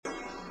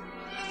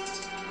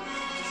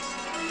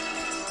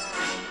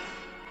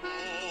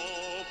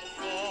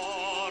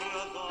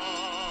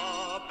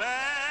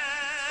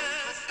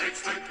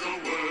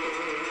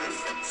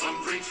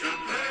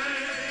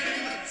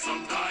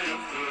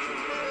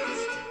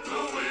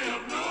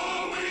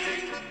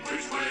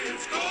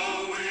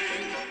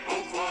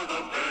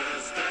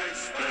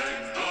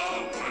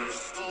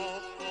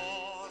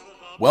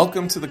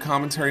Welcome to the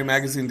Commentary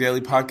Magazine Daily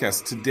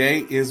Podcast.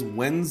 Today is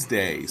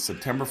Wednesday,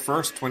 September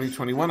 1st,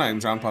 2021. I am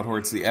John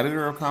Podhoretz, the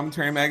editor of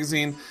Commentary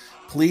Magazine.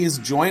 Please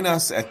join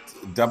us at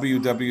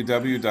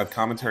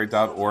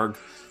www.commentary.org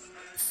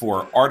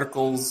for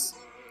articles,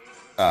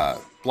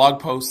 blog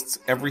posts,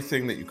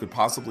 everything that you could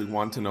possibly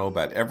want to know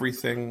about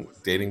everything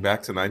dating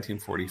back to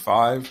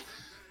 1945.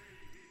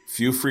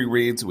 Few free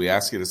reads. We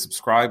ask you to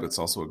subscribe. It's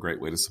also a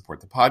great way to support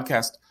the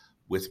podcast.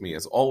 With me,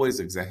 as always,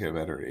 executive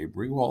editor Abe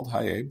Rewald.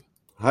 Hi, Abe.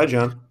 Hi,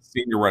 John.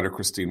 Senior writer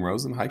Christine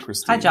Rosen. Hi,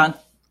 Christine. Hi, John.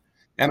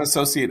 And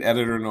associate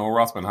editor Noah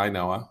Rothman. Hi,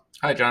 Noah.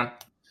 Hi, John.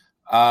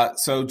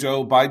 So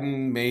Joe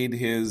Biden made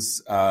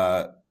his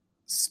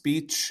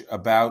speech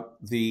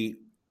about the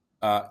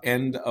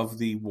end of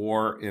the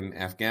war in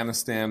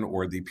Afghanistan,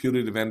 or the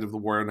putative end of the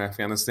war in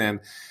Afghanistan,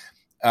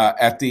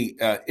 at the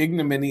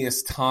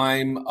ignominious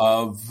time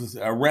of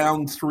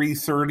around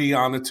 3:30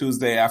 on a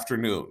Tuesday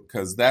afternoon,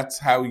 because that's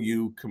how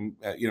you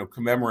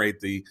commemorate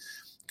the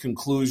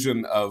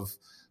conclusion of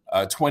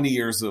 20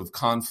 years of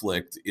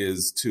conflict,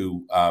 is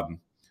to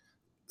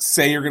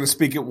say you're going to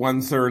speak at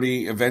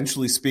 1:30,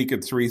 eventually speak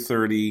at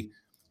 3:30,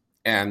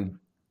 and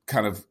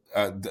kind of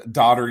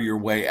dodder your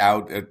way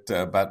out at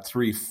about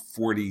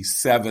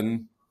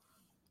 3:47,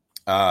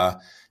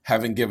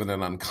 having given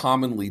an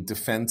uncommonly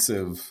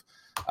defensive,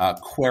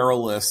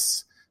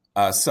 querulous,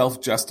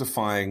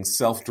 self-justifying,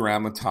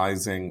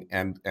 self-dramatizing,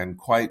 and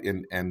quite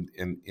in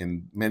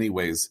many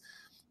ways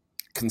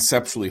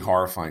conceptually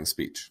horrifying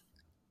speech.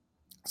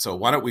 So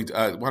why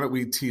don't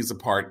we tease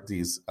apart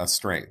these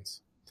strains?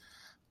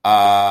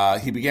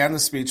 He began the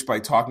speech by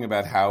talking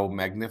about how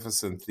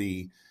magnificent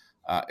the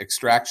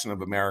extraction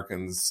of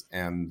Americans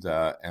and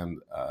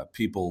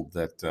people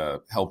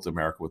that helped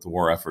America with the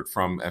war effort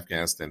from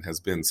Afghanistan has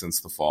been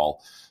since the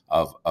fall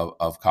of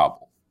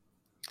Kabul,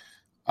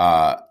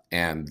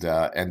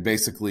 and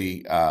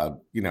basically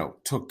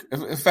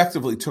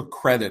effectively took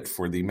credit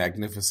for the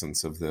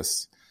magnificence of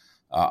this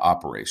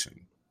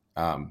operation.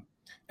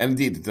 And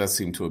indeed, it does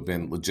seem to have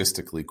been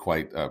logistically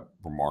quite a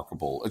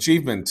remarkable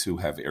achievement to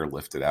have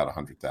airlifted out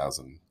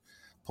 100,000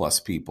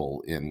 plus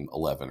people in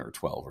 11 or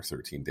 12 or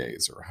 13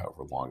 days, or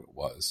however long it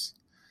was.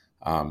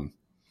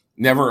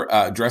 Never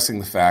addressing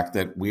the fact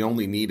that we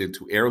only needed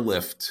to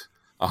airlift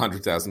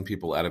 100,000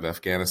 people out of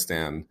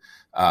Afghanistan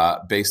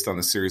based on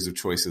a series of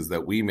choices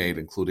that we made,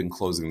 including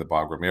closing the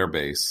Bagram Air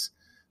Base,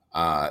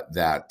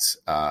 that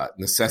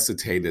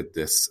necessitated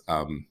this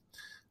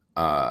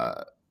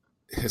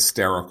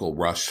hysterical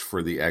rush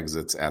for the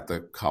exits at the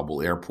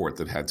Kabul airport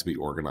that had to be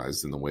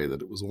organized in the way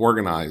that it was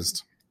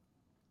organized.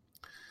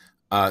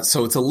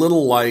 So it's a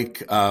little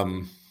like, I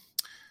don't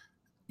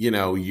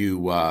know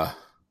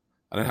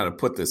how to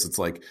put this. It's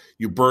like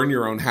you burn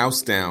your own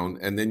house down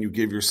and then you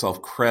give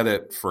yourself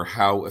credit for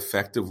how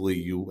effectively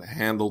you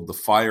handled the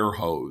fire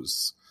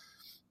hose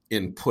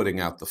in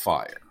putting out the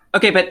fire.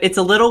 Okay, but it's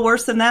a little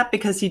worse than that,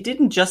 because he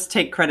didn't just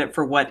take credit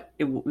for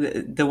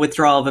the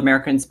withdrawal of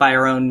Americans by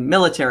our own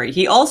military.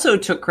 He also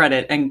took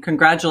credit and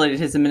congratulated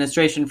his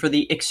administration for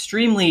the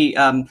extremely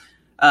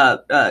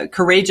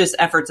courageous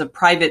efforts of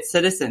private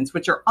citizens,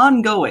 which are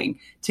ongoing,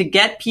 to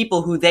get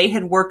people who they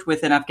had worked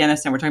with in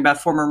Afghanistan. We're talking about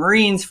former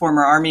Marines,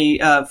 former Army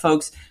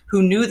folks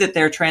who knew that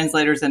their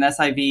translators and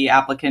SIV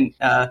applicant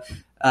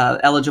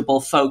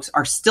eligible folks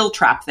are still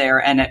trapped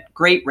there and at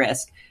great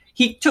risk.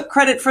 He took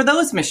credit for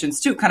those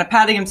missions, too, kind of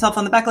patting himself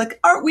on the back like,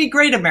 aren't we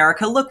great,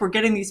 America? Look, we're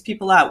getting these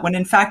people out. When,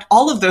 in fact,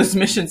 all of those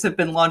missions have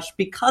been launched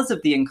because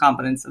of the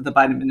incompetence of the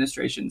Biden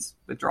administration's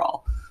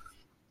withdrawal.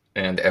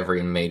 And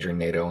every major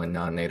NATO and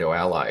non-NATO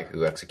ally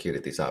who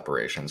executed these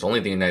operations. Only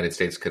the United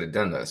States could have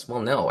done this.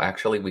 Well, no,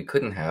 actually, we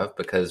couldn't have,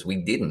 because we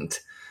didn't.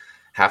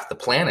 Half the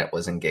planet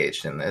was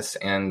engaged in this,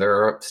 and there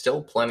are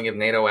still plenty of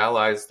NATO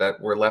allies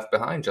that were left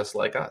behind just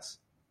like us.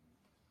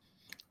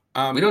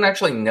 We don't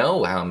actually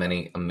know how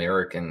many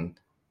American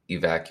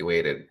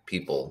evacuated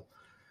people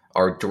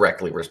are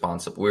directly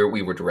responsible.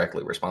 We were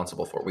directly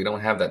responsible for. We don't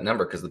have that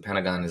number because the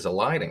Pentagon is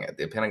eliding it.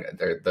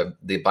 The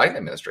Biden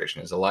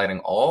administration is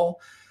eliding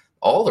all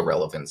the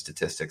relevant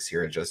statistics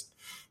here, just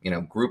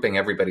grouping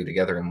everybody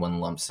together in one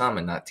lump sum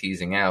and not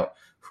teasing out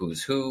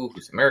who's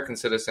American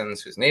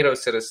citizens, who's NATO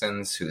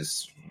citizens,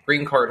 who's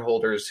green card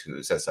holders,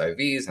 who's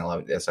SIVs and a lot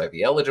of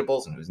SIV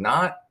eligibles, and who's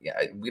not. Yeah,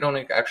 we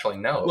don't actually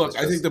know. Look,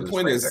 I think the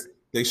point is,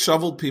 they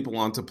shoveled people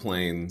onto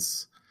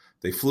planes.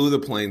 They flew the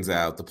planes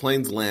out. The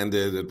planes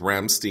landed at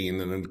Ramstein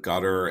and in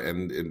Qatar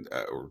and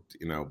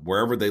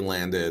wherever they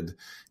landed,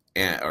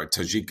 or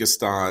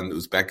Tajikistan,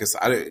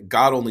 Uzbekistan,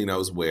 God only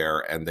knows where.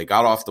 And they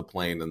got off the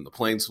plane, and the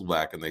planes flew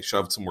back, and they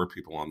shoved some more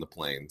people on the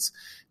planes.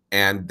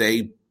 And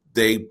they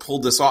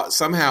pulled this off,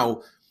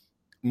 somehow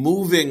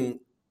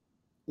moving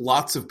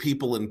lots of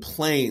people in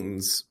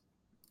planes.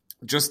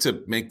 Just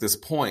to make this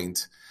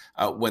point,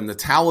 when the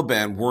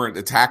Taliban weren't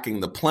attacking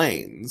the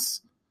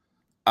planes,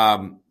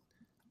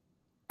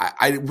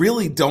 I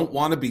really don't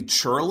want to be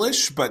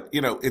churlish, but,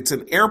 it's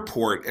an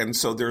airport, and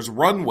so there's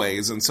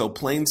runways, and so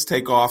planes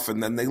take off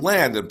and then they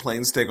land, and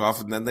planes take off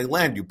and then they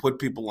land. You put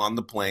people on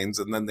the planes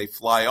and then they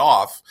fly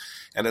off,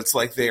 and it's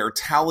like they are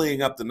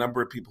tallying up the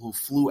number of people who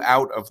flew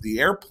out of the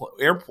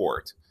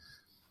airport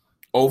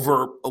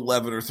over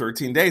 11 or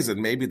 13 days,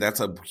 and maybe that's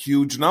a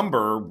huge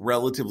number,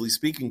 relatively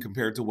speaking,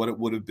 compared to what it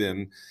would have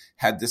been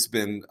had this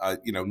been,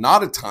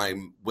 not a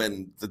time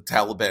when the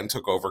Taliban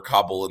took over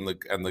Kabul and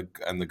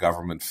the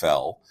government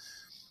fell.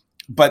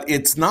 But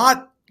it's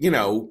not,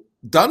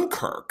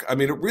 Dunkirk. I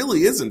mean, it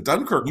really isn't.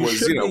 Dunkirk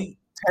was,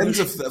 tens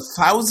of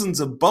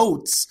thousands of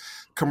boats,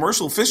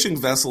 commercial fishing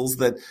vessels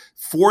that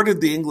forded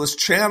the English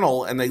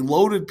Channel, and they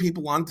loaded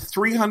people onto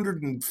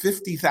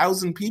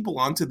 350,000 people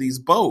onto these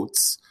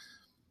boats.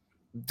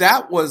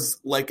 That was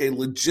like a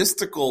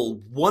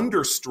logistical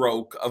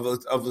wonderstroke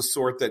of a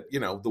sort that,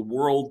 the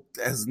world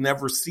has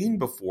never seen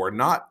before.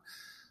 Not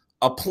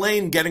a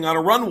plane getting on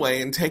a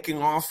runway and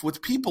taking off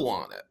with people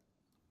on it.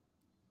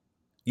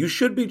 You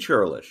should be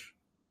churlish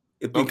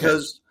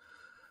because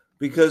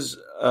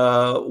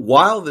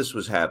while this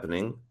was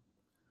happening,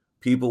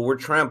 people were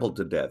trampled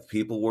to death.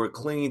 People were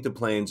clinging to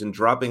planes and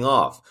dropping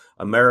off.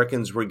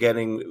 Americans were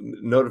getting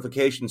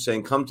notifications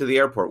saying, come to the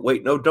airport.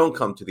 Wait, no, don't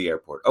come to the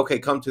airport. Okay,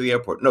 come to the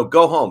airport. No,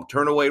 go home.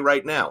 Turn away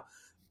right now.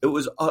 It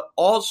was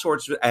all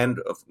sorts of,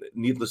 and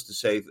needless to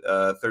say,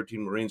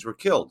 13 Marines were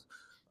killed.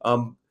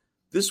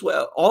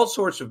 All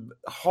sorts of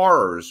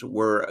horrors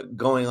were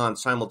going on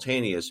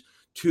simultaneous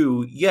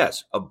to,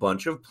 yes, a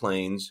bunch of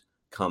planes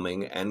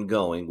coming and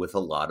going with a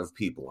lot of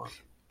people on them.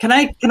 Can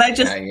I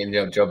just?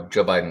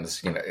 Joe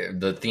Biden's,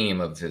 the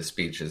theme of his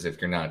speech is, if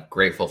you're not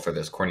grateful for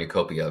this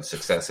cornucopia of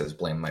successes,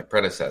 blame my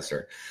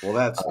predecessor. Well,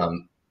 that's.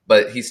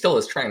 But he still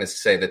is trying to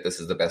say that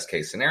this is the best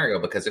case scenario,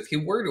 because if he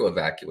were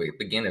to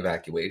begin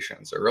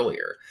evacuations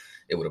earlier,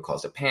 it would have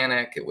caused a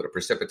panic. It would have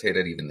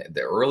precipitated even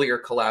the earlier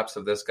collapse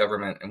of this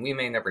government. And we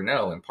may never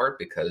know, in part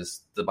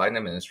because the Biden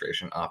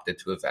administration opted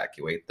to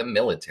evacuate the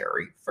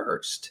military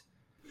first,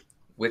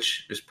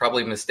 which is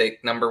probably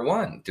mistake number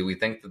one. Do we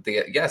think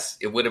that yes,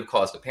 it would have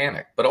caused a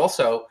panic, but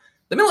also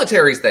the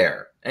military's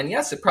there. And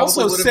yes, it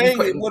probably would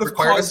have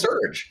required a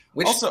surge,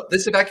 which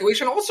this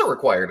evacuation also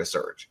required a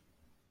surge.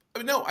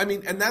 No,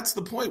 and that's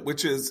the point,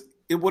 which is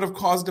it would have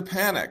caused a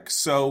panic.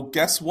 So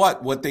guess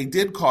what? What they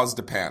did caused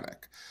a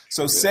panic.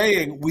 So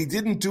saying we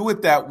didn't do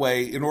it that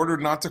way in order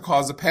not to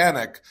cause a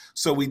panic,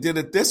 so we did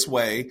it this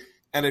way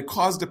and it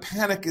caused a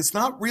panic is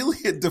not really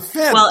a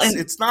defense. Well,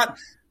 it's not.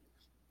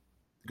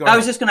 I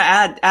was just going to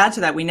add to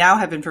that. We now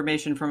have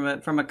information from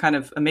a kind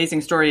of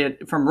amazing story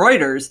from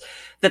Reuters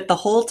that the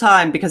whole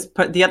time, because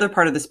the other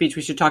part of the speech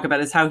we should talk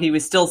about is how he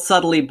was still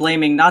subtly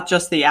blaming not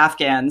just the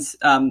Afghans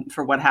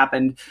for what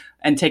happened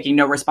and taking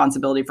no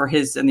responsibility for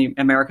his and the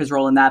America's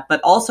role in that, but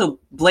also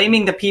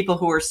blaming the people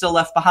who are still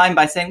left behind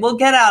by saying, "We'll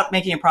get out,"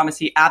 making a promise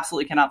he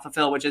absolutely cannot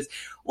fulfill, which is,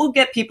 we'll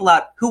get people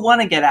out who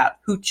want to get out,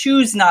 who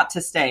choose not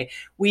to stay.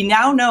 We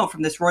now know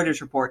from this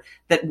Reuters report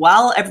that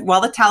while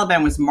the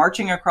Taliban was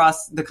marching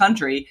across the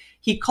country,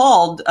 he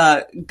called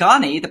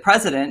Ghani, the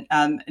president,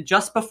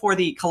 just before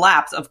the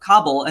collapse of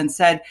Kabul and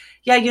said,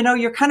 "Yeah,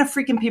 you're kind of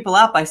freaking people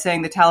out by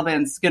saying the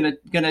Taliban's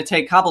gonna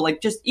take Kabul.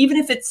 Like, just even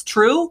if it's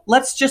true,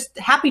 let's just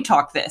happy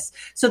talk this."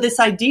 So this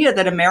idea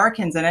that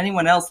Americans and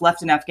anyone else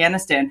left in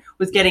Afghanistan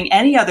was getting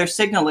any other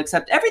signal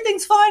except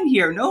everything's fine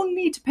here, no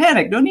need to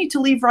panic, no need to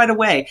leave right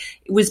away,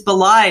 it was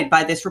belied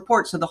by this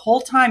report. So the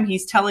whole time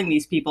he's telling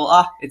these people,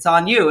 it's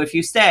on you if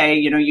you stay,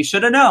 you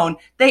should have known.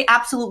 They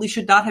absolutely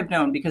should not have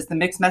known, because the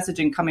mixed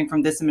messaging coming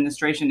from this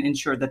administration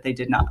ensured that they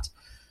did not.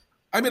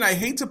 I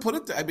hate to put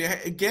it.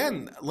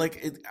 Again,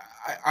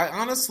 I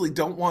honestly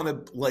don't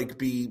want to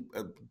be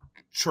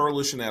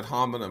churlish and ad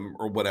hominem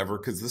or whatever,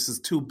 because this is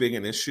too big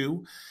an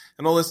issue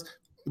and all this.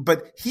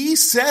 But he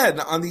said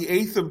on the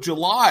 8th of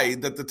July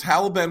that the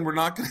Taliban were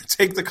not going to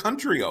take the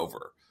country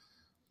over.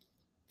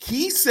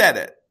 He said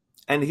it.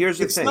 And here's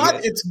the thing.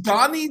 It's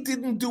Ghani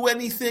didn't do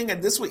anything.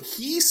 And this way,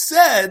 he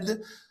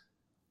said,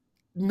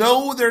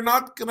 no, they're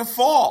not going to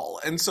fall.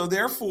 And so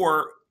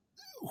therefore,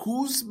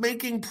 who's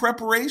making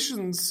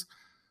preparations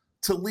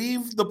to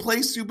leave the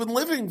place you've been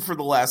living for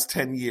the last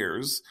 10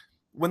 years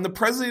when the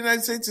president of the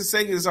United States is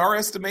saying it is our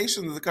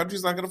estimation that the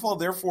country's not going to fall?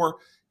 Therefore,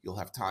 you'll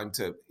have time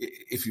to,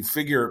 if you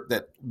figure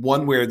that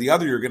one way or the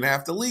other you're going to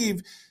have to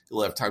leave,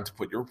 you'll have time to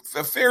put your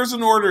affairs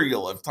in order.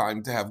 You'll have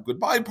time to have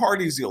goodbye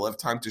parties. You'll have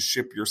time to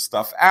ship your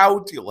stuff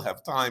out. You'll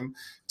have time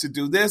to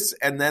do this.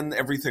 And then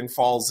everything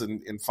falls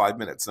in 5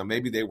 minutes. Now,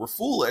 maybe they were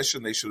foolish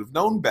and they should have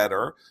known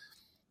better.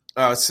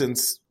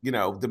 Since,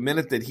 the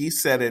minute that he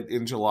said it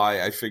in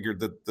July, I figured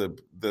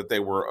that they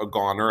were a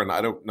goner, and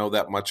I don't know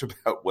that much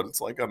about what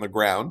it's like on the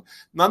ground.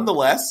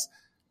 Nonetheless,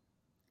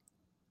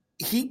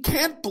 he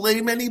can't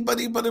blame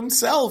anybody but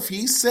himself.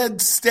 He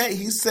said, stay.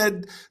 He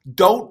said,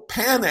 don't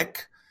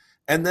panic.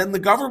 And then the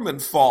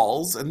government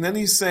falls. And then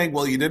he's saying,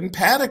 well, you didn't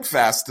panic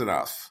fast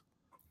enough.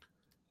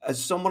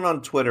 As someone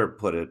on Twitter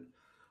put it,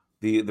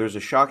 there's a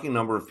shocking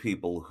number of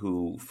people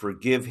who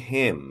forgive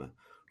him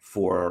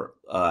for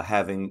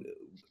having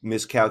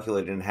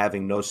miscalculated in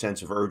having no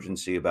sense of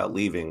urgency about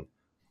leaving,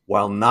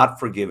 while not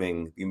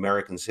forgiving the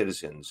American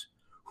citizens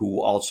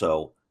who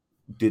also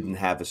didn't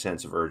have a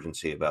sense of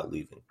urgency about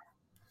leaving.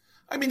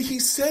 I mean, he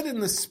said in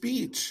the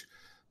speech,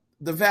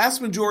 the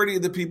vast majority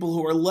of the people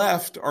who are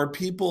left are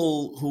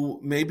people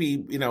who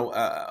maybe,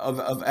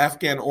 of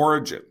Afghan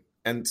origin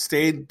and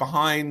stayed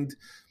behind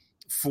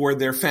for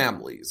their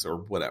families or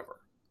whatever.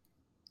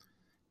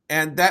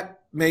 And that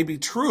may be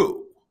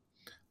true.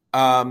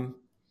 But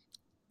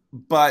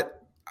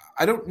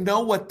I don't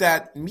know what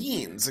that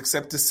means,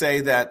 except to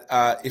say that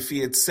if he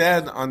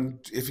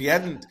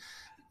hadn't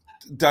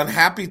done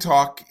happy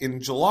talk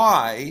in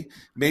July,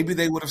 maybe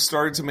they would have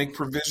started to make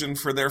provision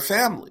for their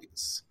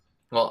families.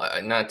 Well,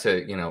 not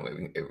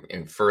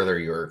to, further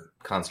your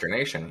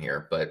consternation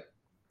here, but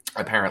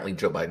apparently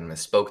Joe Biden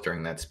misspoke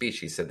during that speech.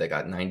 He said they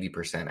got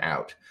 90%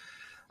 out.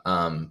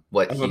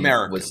 What he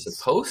was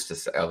supposed to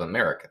say of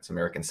Americans,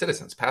 American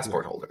citizens,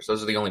 passport holders.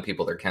 Those are the only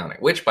people they're counting,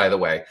 which, by the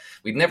way,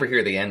 we'd never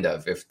hear the end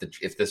of if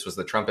this was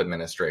the Trump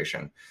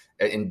administration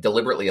in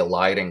deliberately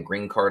eliding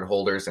green card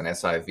holders and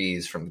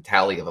SIVs from the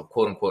tally of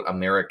quote unquote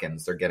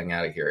Americans they're getting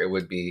out of here. It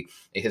would be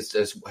a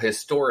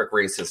historic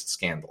racist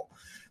scandal.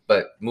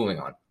 But moving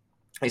on.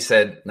 He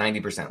said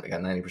 90%. We got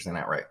 90%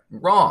 outright.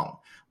 Wrong.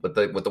 What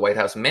the White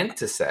House meant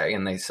to say,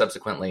 and they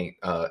subsequently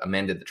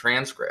amended the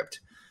transcript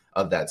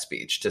of that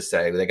speech to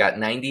say they got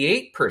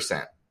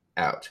 98%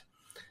 out.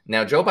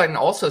 Now, Joe Biden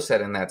also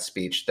said in that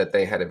speech that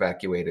they had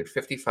evacuated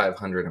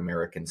 5,500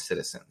 American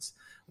citizens,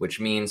 which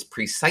means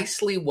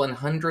precisely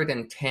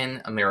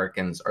 110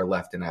 Americans are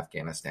left in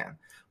Afghanistan.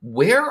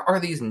 Where are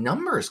these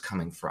numbers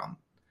coming from?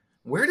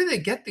 Where do they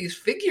get these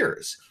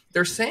figures?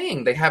 They're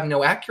saying they have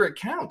no accurate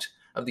count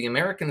of the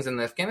Americans in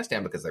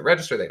Afghanistan because they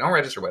register, they don't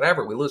register,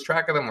 whatever. We lose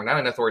track of them. We're not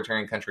an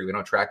authoritarian country. We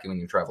don't track you when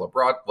you travel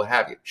abroad, what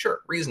have you. Sure,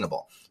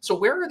 reasonable. So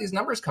where are these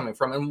numbers coming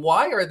from, and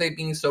why are they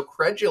being so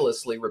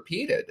credulously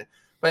repeated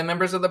by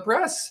members of the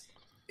press?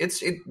 It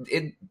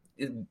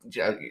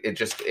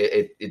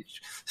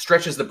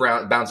stretches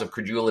the bounds of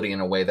credulity in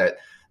a way that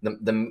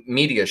the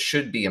media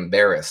should be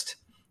embarrassed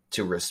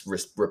to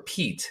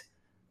repeat.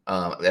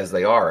 As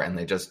they are, and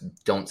they just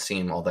don't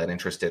seem all that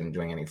interested in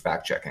doing any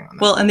fact checking on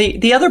that. Well, and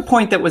the other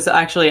point that was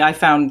actually I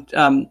found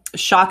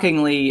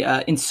shockingly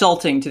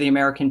insulting to the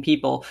American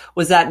people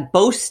was that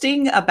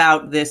boasting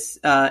about this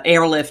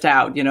airlift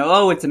out,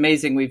 it's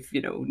amazing, we've,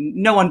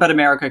 no one but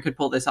America could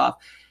pull this off.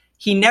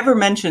 He never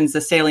mentions the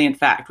salient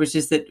fact, which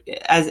is that,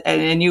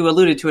 and you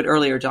alluded to it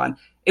earlier, John,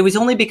 it was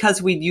only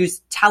because we'd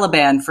used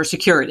Taliban for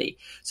security.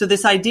 So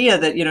this idea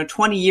that,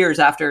 20 years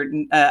after,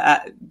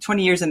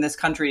 20 years in this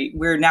country,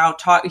 we're now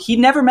he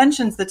never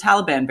mentions the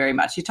Taliban very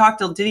much.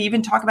 Did he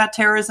even talk about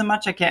terrorism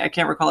much? I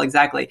can't recall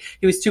exactly.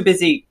 He was too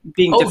busy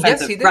being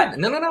defensive. Yes, he did. Right.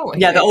 No.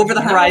 Yeah, the over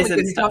the horizon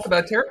stuff. He talked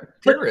about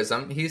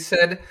terrorism. He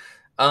said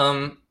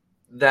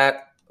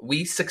that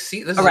we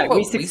succeed. This is a quote.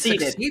 We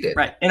succeeded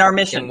right in our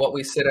mission, in what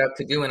we set out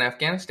to do in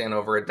Afghanistan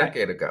over a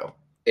decade ago.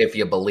 If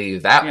you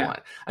believe that one.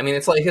 I mean,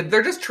 it's like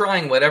they're just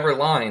trying whatever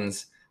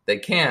lines they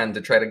can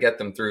to try to get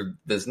them through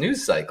this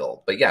news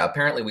cycle. But yeah,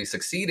 apparently we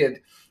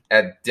succeeded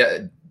at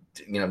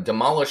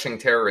demolishing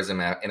terrorism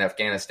in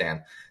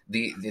Afghanistan.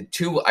 The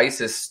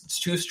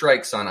two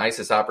strikes on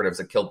ISIS operatives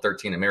that killed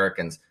 13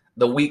 Americans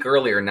the week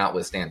earlier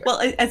notwithstanding.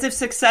 Well, as if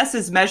success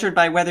is measured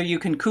by whether you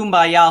can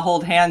kumbaya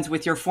hold hands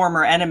with your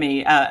former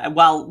enemy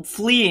while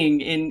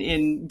fleeing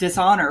in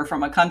dishonor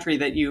from a country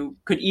that you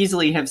could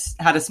easily have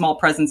had a small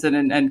presence in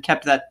and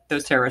kept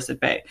those terrorists at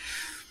bay.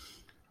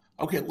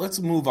 Okay, let's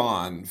move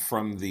on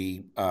from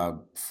the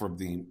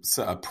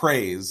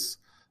praise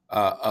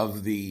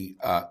of the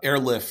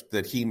airlift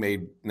that he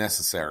made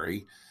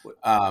necessary.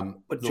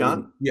 But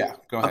John, yeah,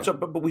 go ahead. I'm sorry,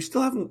 but we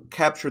still haven't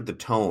captured the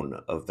tone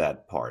of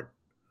that part,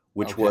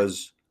 which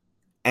was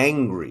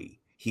angry.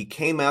 He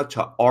came out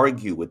to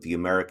argue with the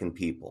American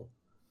people.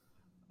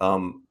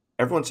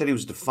 Everyone said he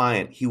was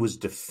defiant. He was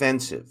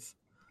defensive.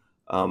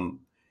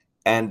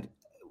 And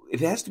it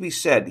has to be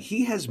said,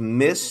 he has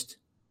missed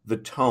the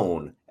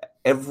tone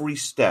every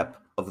step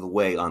of the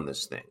way on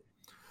this thing.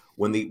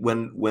 When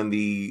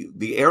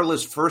the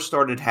airlift first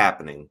started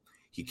happening,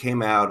 he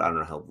came out, I don't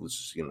know how it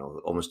was,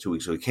 almost 2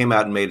 weeks ago, he came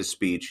out and made a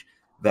speech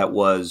that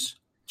was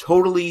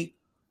totally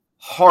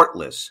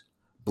heartless,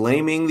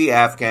 blaming the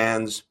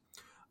Afghans,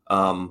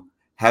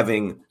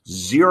 having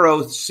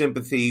zero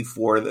sympathy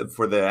for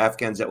the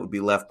Afghans that would be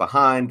left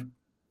behind.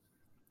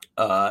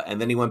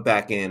 And then he went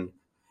back in,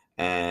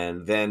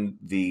 and then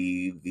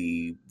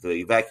the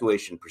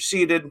evacuation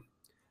proceeded.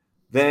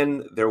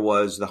 Then there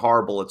was the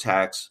horrible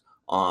attacks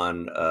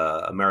on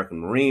American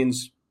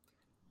Marines.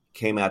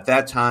 Came out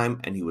that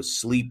time, and he was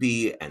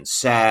sleepy and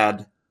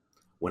sad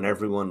when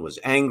everyone was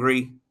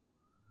angry.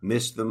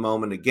 Missed the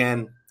moment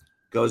again.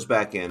 Goes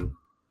back in.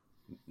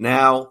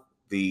 Now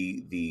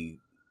the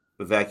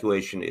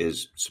evacuation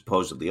is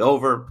supposedly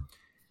over.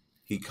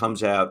 He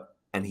comes out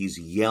and he's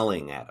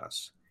yelling at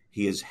us.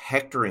 He is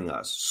hectoring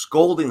us,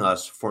 scolding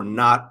us for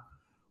not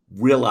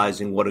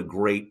realizing what a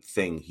great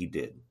thing he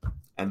did.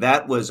 And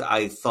that was,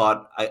 I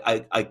thought,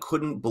 I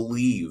couldn't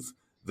believe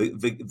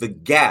the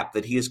gap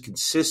that he has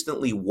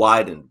consistently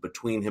widened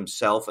between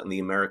himself and the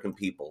American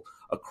people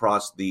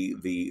across the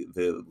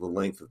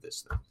length of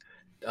this thing.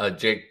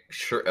 Jake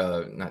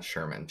Sullivan,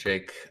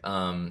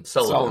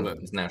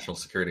 his national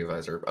security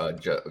advisor,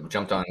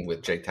 jumped on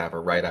with Jake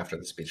Tapper right after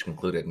the speech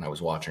concluded, and I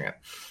was watching it.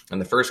 And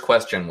the first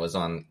question was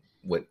on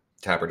what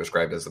Tapper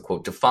described as the,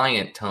 quote,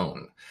 defiant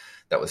tone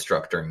that was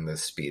struck during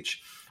this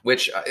speech,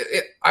 which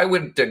I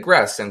would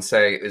digress and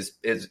say is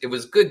it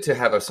was good to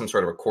have some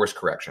sort of a course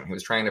correction. He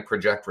was trying to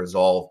project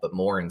resolve, but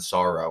more in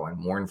sorrow and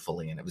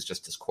mournfully, and it was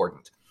just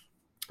discordant.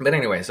 But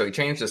anyway, so he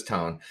changed his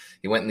tone.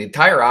 He went in the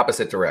entire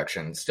opposite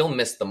direction, still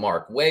missed the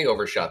mark, way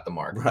overshot the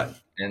mark. Right.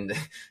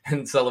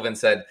 And Sullivan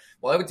said,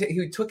 well,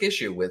 he took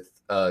issue with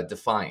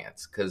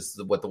defiance,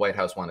 because what the White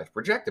House wanted to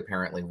project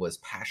apparently was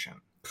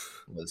passion,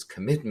 was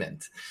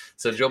commitment.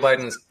 So Joe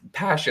Biden's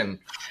passion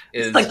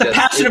is it's like the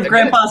passion of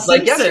Grandpa Simpson,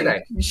 like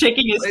yesterday,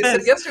 shaking his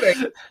fist. Yesterday,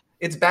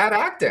 it's bad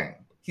acting.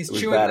 He's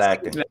chewing bad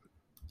acting.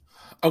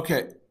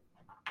 Okay,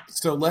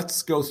 so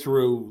let's go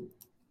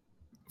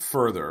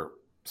further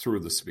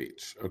through the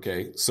speech.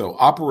 Okay, so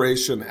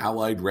Operation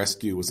Allied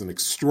Rescue was an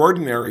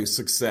extraordinary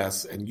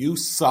success, and you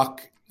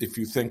suck if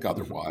you think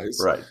otherwise.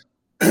 Right.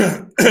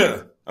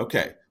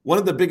 Okay, one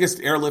of the biggest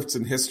airlifts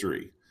in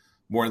history.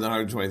 More than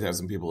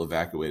 120,000 people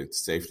evacuated to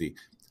safety.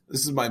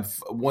 This is my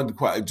one,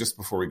 just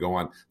before we go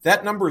on.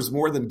 That number is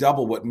more than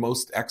double what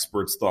most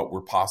experts thought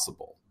were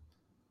possible.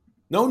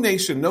 No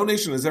nation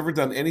has ever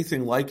done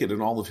anything like it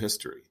in all of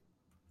history.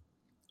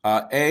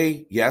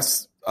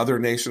 Yes, other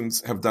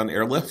nations have done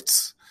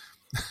airlifts.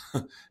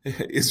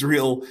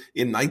 Israel,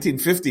 in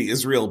 1950,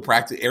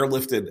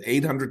 airlifted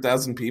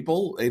 800,000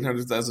 people,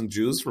 800,000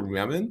 Jews from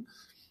Yemen.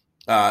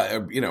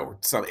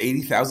 Some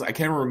 80,000. I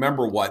can't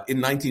remember what,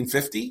 in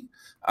 1950.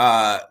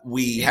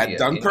 We had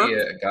Dunkirk.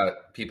 India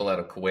got people out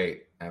of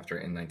Kuwait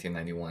in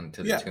 1991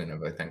 to the tune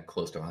of, I think,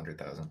 close to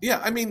 100,000. Yeah,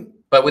 I mean,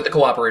 but with the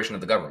cooperation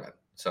of the government.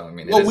 So I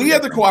mean, well, we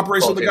had the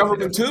cooperation of the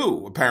government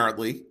too,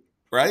 apparently,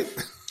 right?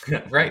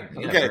 Right.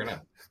 Yeah, okay. Fair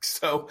enough.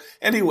 So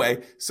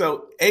anyway,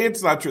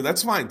 it's not true.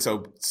 That's fine.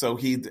 So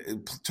he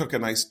took did a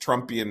nice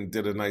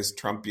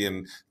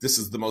Trumpian. This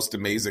is the most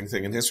amazing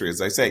thing in history.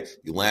 As I say,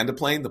 you land a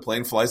plane, the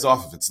plane flies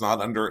off. If it's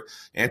not under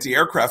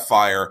anti-aircraft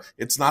fire,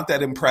 it's not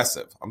that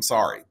impressive. I'm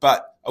sorry.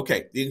 But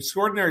okay, the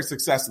extraordinary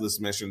success of this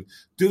mission,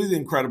 due to the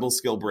incredible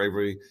skill,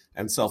 bravery,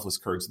 and selfless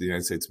courage of the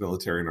United States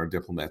military and our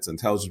diplomats and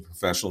intelligence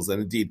professionals,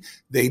 and indeed,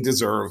 they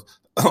deserve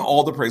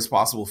all the praise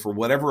possible for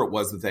whatever it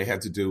was that they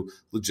had to do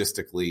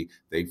logistically.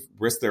 They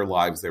risked their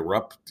lives. They were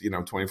up,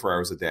 24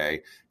 hours a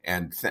day,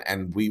 and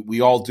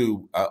we all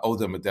do owe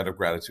them a debt of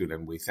gratitude,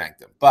 and we thank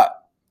them.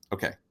 But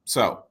okay,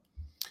 so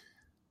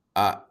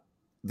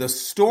the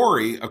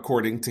story,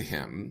 according to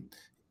him,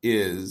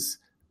 is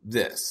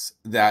this: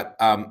 that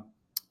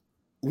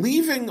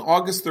leaving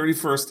August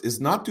 31st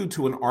is not due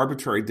to an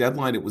arbitrary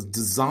deadline. It was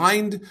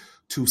designed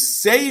to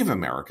save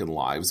American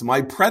lives.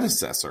 My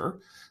predecessor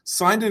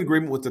signed an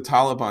agreement with the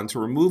Taliban to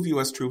remove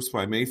U.S. troops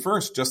by May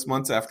 1st, just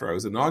months after I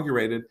was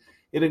inaugurated.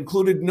 It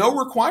included no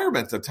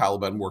requirement that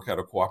Taliban work out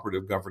a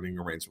cooperative governing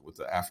arrangement with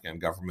the Afghan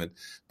government,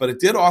 but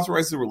it did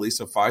authorize the release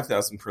of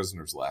 5,000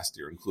 prisoners last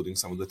year, including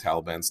some of the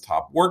Taliban's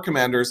top war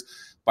commanders.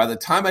 By the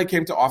time I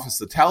came to office,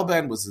 the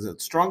Taliban was in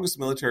its strongest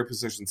military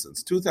position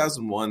since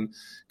 2001,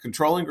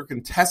 controlling or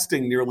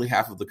contesting nearly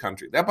half of the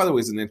country. That, by the way,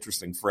 is an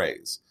interesting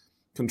phrase,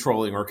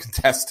 controlling or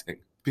contesting,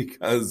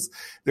 because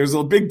there's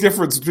a big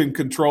difference between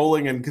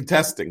controlling and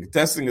contesting.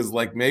 Contesting is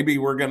like, maybe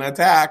we're going to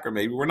attack or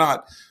maybe we're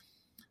not.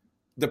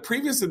 The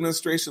previous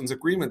administration's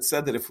agreement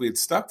said that if we had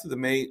stuck to the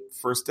May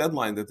 1st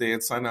deadline that they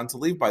had signed on to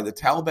leave by, the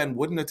Taliban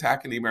wouldn't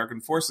attack any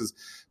American forces.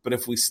 But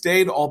if we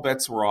stayed, all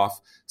bets were off.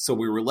 So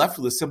we were left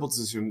with a simple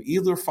decision: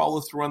 either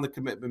follow through on the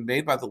commitment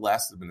made by the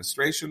last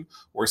administration,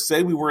 or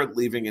say we weren't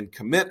leaving and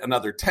commit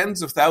another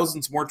tens of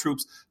thousands more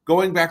troops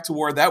going back to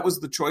war. That was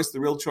the choice,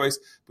 the real choice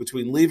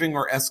between leaving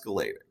or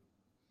escalating.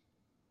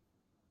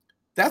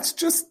 That's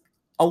just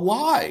a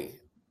lie.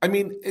 I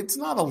mean, it's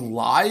not a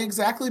lie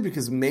exactly,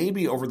 because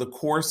maybe over the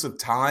course of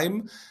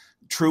time,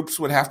 troops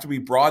would have to be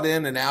brought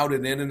in and out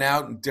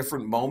in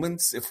different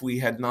moments if we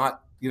had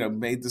not,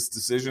 made this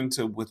decision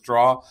to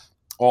withdraw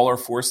all our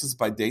forces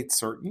by date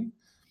certain.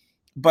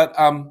 But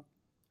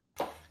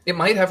it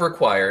might have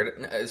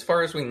required, as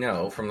far as we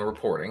know from the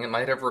reporting, it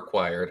might have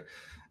required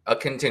a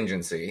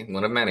contingency,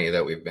 one of many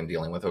that we've been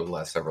dealing with over the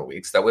last several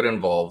weeks, that would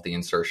involve the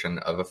insertion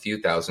of a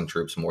few thousand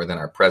troops more than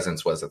our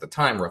presence was at the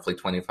time, roughly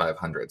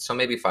 2,500. So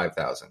maybe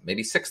 5,000,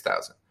 maybe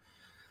 6,000,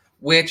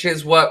 which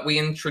is what we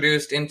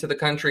introduced into the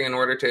country in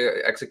order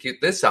to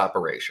execute this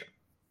operation.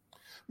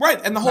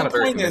 Right. And the whole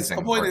point is,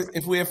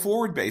 if we have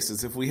forward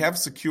bases, if we have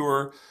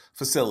secure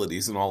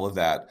facilities and all of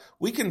that,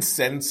 we can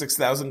send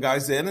 6,000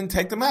 guys in and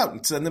take them out,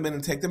 and send them in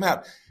and take them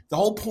out. The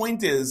whole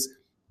point is,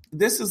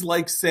 this is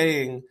like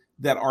saying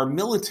that our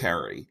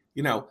military,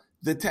 the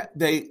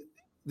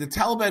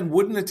Taliban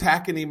wouldn't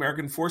attack any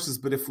American forces,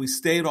 but if we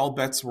stayed, all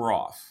bets were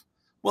off.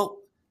 Well,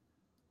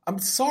 I'm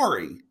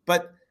sorry,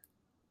 but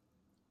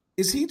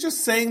Is he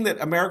just saying that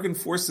American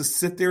forces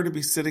sit there to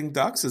be sitting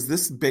ducks? Is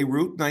this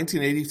Beirut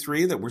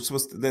 1983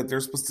 that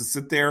they're supposed to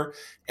sit there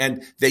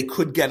and they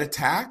could get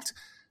attacked?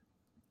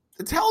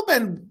 The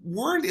Taliban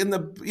weren't in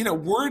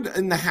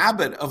the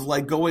habit of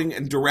like going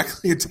and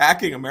directly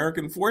attacking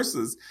American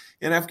forces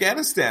in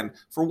Afghanistan.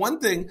 For one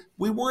thing,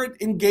 we weren't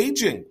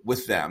engaging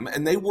with them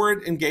and they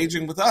weren't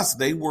engaging with us.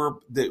 It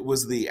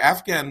was the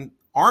Afghan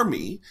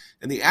army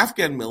and the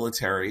Afghan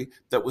military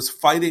that was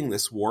fighting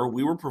this war.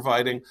 We were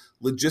providing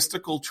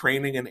logistical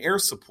training and air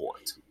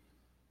support,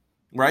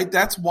 right?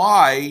 That's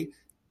why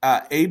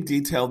Abe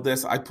detailed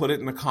this. I put it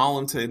in a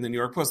column in the New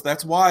York Post.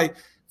 That's why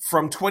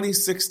from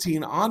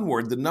 2016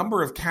 onward, the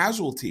number of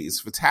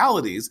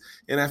fatalities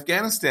in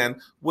Afghanistan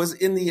was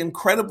in the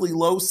incredibly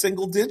low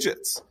single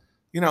digits.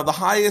 The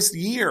highest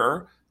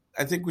year,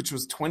 I think, which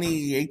was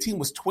 2018,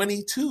 was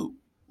 22.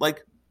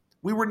 Like,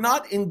 we were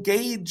not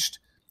engaged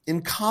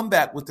in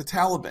combat with the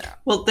Taliban.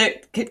 Well,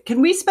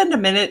 can we spend a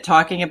minute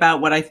talking about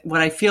what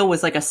I feel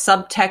was like a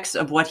subtext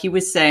of what he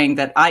was saying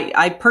that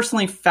I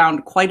personally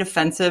found quite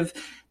offensive,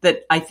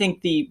 that I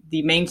think the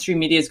mainstream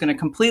media is going to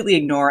completely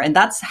ignore. And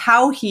that's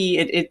how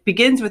it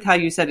begins with how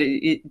you said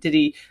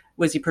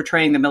was he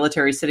portraying the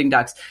military sitting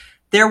ducks?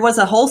 There was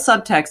a whole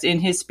subtext in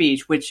his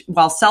speech, which,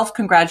 while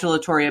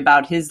self-congratulatory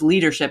about his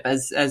leadership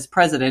as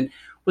president,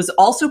 was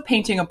also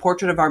painting a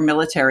portrait of our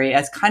military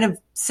as kind of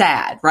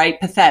sad, right?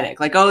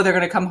 Pathetic. Like, oh, they're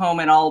going to come home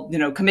and all,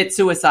 commit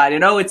suicide.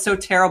 And, oh, it's so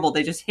terrible.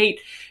 They just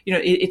hate,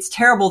 it's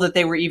terrible that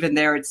they were even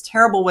there. It's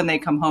terrible when they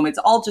come home. It's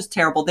all just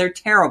terrible. They're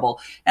terrible.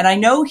 And I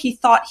know he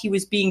thought he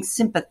was being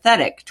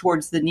sympathetic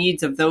towards the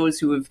needs of those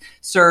who have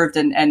served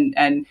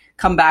and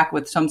come back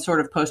with some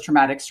sort of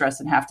post-traumatic stress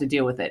and have to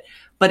deal with it.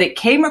 But it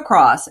came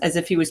across as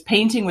if he was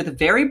painting with a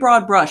very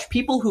broad brush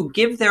people who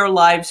give their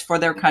lives for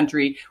their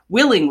country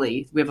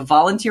willingly. We have a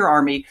volunteer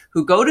army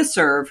who go to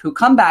serve, who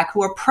come back,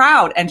 who are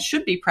proud and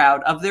should be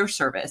proud of their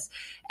service.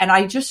 And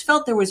I just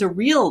felt there was a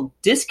real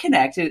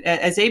disconnect,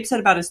 as Abe said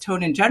about his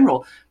tone in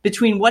general,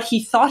 between what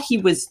he thought he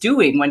was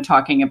doing when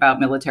talking about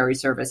military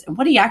service and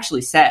what he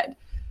actually said.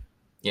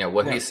 Yeah,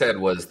 what he said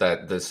was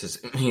that this is,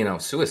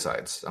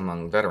 suicides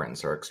among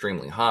veterans are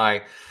extremely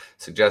high,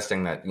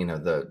 suggesting that,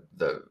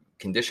 the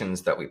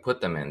conditions that we put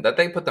them in, that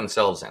they put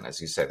themselves in, as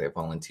you say, they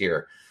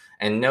volunteer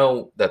and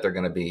know that they're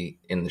going to be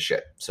in the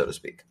shit, so to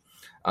speak.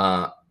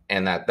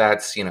 And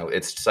that's,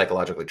 it's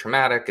psychologically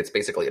traumatic. It's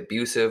basically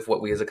abusive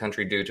what we as a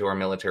country do to our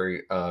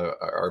military,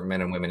 our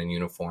men and women in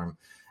uniform.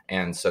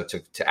 And so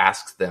to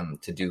ask them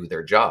to do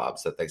their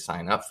jobs that they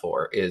sign up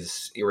for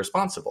is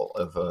irresponsible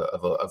of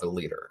a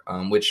leader,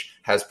 which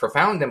has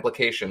profound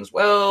implications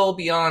well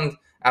beyond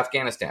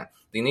Afghanistan.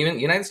 The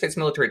United States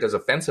military does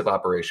offensive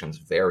operations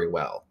very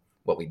well.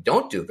 What we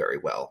don't do very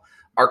well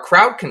are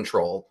crowd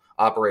control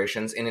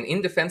operations in an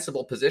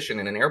indefensible position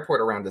in an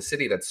airport around a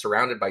city that's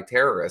surrounded by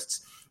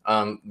terrorists,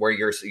 where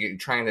you're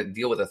trying to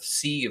deal with a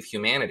sea of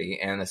humanity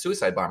and a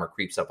suicide bomber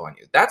creeps up on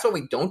you. That's what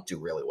we don't do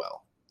really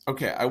well.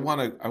 Okay, I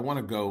want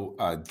to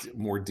go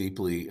more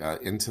deeply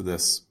into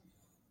this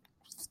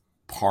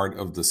part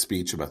of the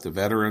speech about the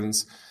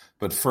veterans,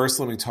 but first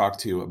let me talk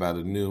to you about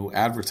a new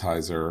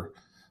advertiser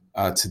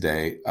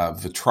today,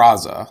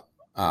 Vitraza.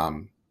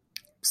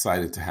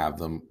 Excited to have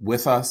them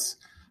with us.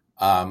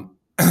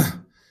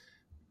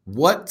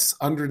 What's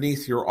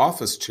underneath your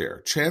office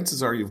chair?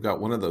 Chances are you've got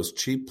one of those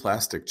cheap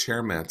plastic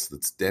chair mats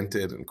that's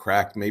dented and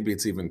cracked. Maybe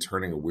it's even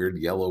turning a weird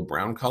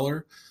yellow-brown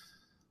color.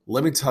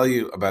 Let me tell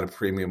you about a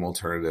premium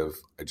alternative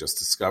I just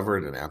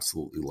discovered and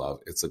absolutely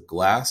love. It's a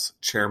glass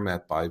chair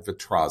mat by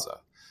Vitraza.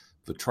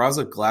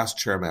 Vitraza glass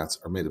chair mats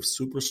are made of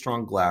super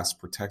strong glass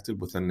protected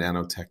with a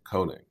nanotech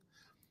coating.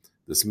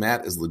 This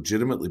mat is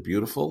legitimately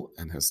beautiful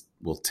and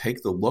will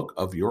take the look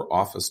of your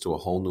office to a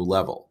whole new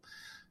level.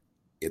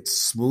 It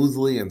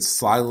smoothly and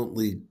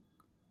silently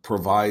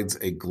provides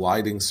a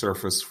gliding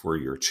surface for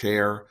your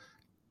chair.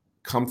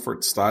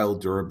 Comfort, style,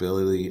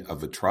 durability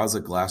of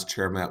Vitraza glass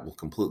chair mat will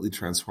completely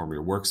transform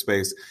your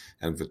workspace,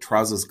 and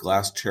Vitraza's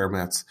glass chair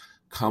mats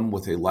come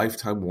with a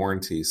lifetime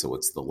warranty, so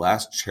it's the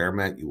last chair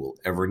mat you will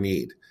ever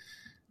need.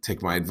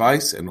 Take my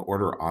advice and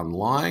order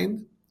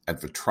online at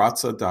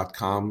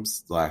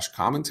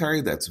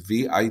Vitraza.com/commentary. That's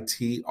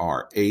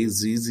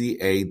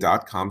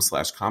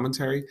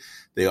VITRAZZA.com/commentary.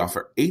 They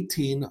offer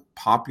 18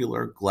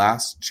 popular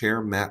glass chair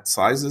mat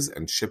sizes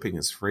and shipping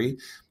is free.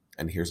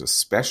 And here's a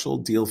special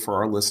deal for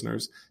our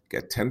listeners.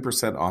 Get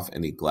 10% off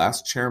any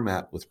glass chair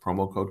mat with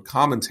promo code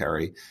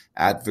commentary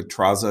at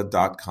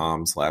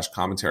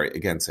Vitraza.com/commentary.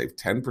 Again, save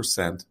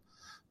 10%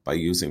 by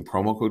using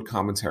promo code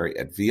commentary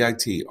at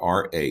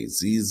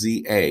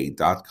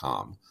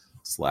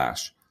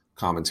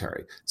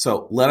VITRAZZA.com/commentary.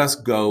 So let us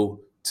go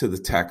to the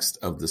text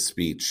of the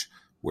speech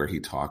where he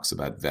talks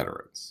about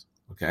veterans,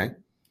 okay?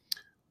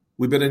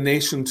 We've been a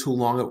nation too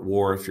long at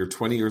war. If you're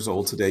 20 years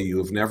old today, you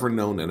have never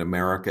known an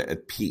America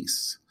at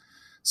peace.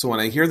 So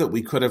when I hear that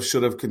we could have,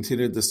 should have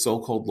continued this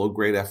so-called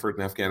low-grade effort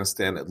in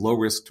Afghanistan at low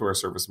risk to our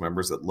service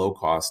members at low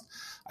cost,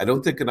 I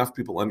don't think enough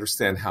people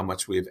understand how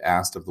much we have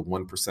asked of the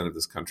 1% of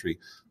this country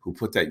who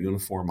put that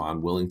uniform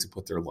on, willing to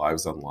put their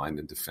lives on line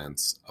in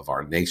defense of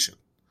our nation.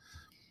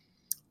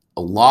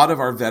 A lot of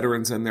our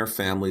veterans and their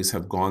families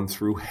have gone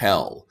through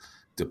hell,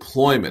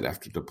 deployment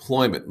after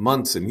deployment,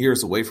 months and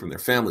years away from their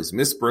families,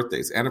 missed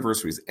birthdays,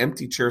 anniversaries,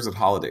 empty chairs at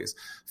holidays,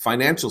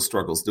 financial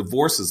struggles,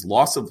 divorces,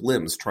 loss of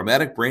limbs,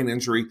 traumatic brain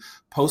injury,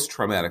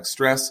 post-traumatic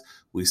stress.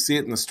 We see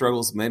it in the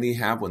struggles many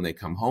have when they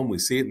come home. We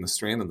see it in the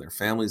strain of their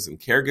families and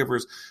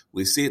caregivers.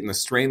 We see it in the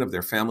strain of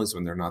their families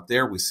when they're not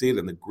there. We see it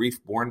in the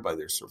grief borne by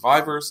their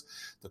survivors,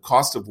 the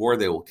cost of war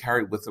they will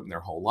carry with them their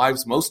whole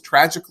lives. Most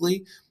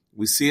tragically,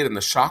 we see it in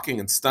the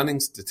shocking and stunning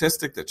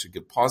statistic that should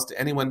give pause to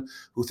anyone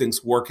who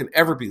thinks war can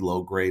ever be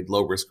low grade,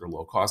 low risk, or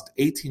low cost.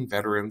 18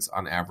 veterans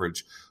on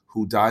average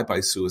who die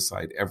by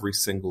suicide every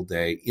single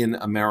day in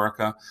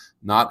America,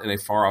 not in a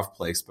far off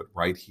place, but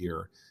right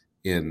here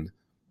in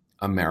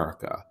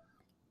America.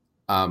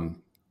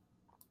 I'm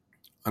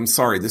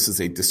sorry, this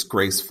is a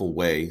disgraceful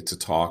way to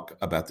talk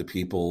about the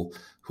people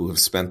who have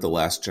spent the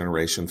last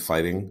generation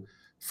fighting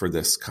for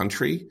this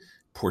country,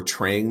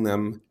 portraying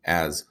them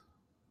as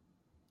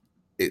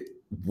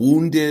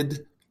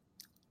wounded,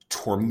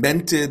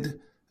 tormented,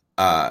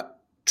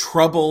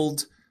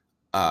 troubled,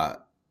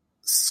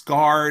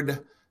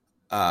 scarred,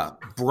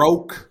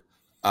 broke,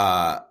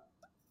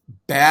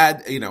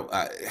 bad,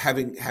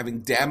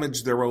 having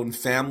damaged their own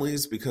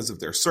families because of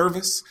their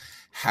service,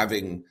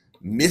 having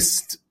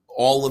missed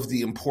all of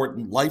the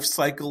important life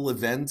cycle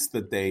events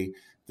that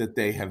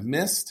they have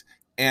missed,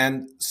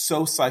 and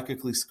so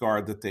psychically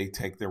scarred that they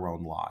take their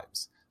own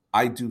lives.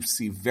 I do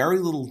see very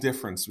little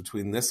difference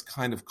between this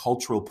kind of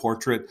cultural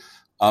portrait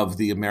of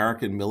the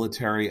American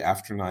military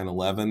after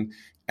 9/11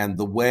 and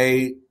the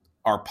way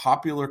our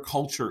popular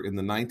culture in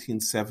the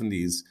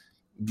 1970s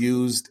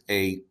used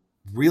a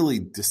really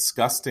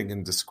disgusting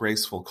and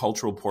disgraceful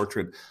cultural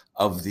portrait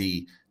of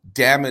the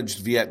damaged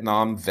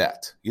Vietnam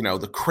vet,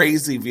 the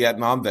crazy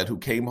Vietnam vet who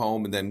came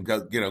home and then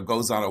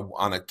goes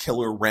on a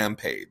killer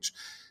rampage.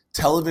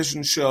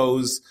 Television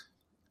shows,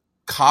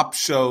 cop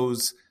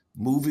shows,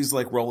 movies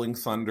like Rolling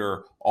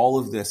Thunder, all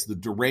of this, the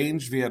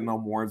deranged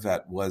Vietnam War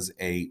vet was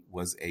a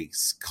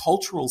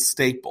cultural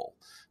staple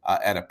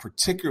at a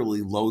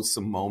particularly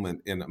loathsome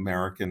moment in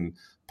American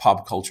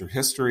pop culture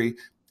history.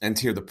 And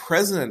to hear the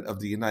President of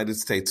the United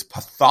States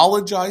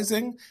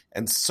pathologizing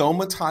and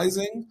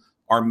somatizing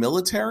our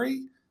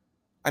military,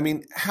 I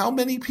mean, how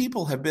many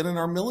people have been in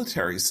our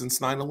military since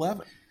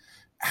 9/11?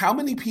 How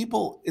many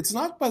people, it's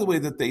not, by the way,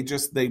 that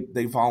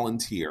they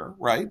volunteer,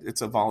 right?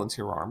 It's a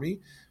volunteer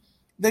army.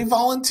 They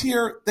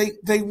volunteer,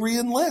 they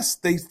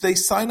re-enlist, they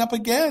sign up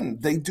again,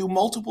 they do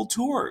multiple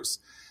tours.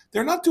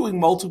 They're not doing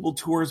multiple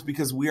tours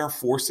because we are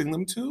forcing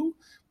them to.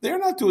 They're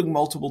not doing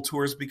multiple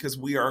tours because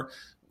we are,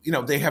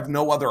 they have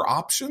no other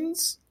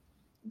options.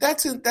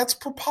 That's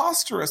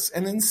preposterous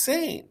and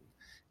insane.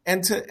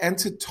 And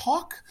to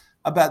talk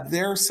about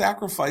their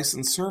sacrifice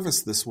and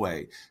service this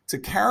way, to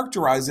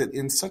characterize it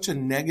in such a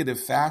negative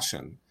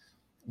fashion,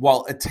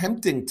 while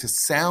attempting to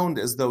sound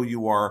as though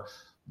you are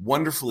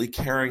wonderfully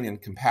caring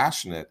and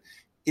compassionate,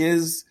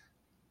 is,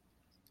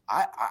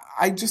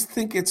 I just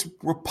think it's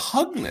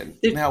repugnant.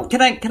 Now,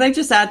 can I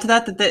just add to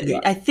that yeah.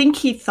 I think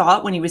he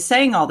thought when he was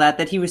saying all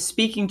that he was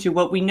speaking to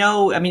what we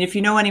know. I mean, if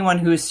you know anyone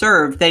who's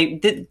served,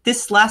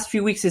 this last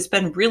few weeks has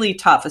been really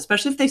tough,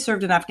 especially if they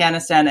served in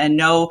Afghanistan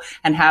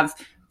and have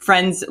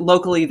friends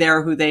locally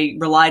there who they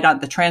relied on,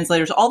 the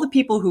translators, all the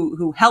people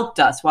who helped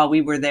us while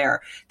we were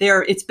there.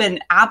 It's been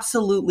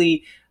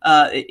absolutely,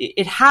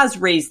 it has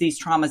raised these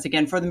traumas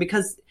again for them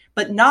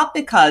but not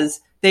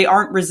because they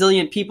aren't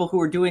resilient people who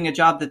are doing a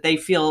job that they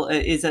feel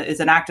is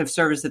an act of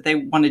service that they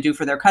want to do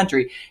for their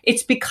country.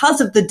 It's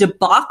because of the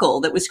debacle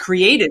that was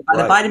created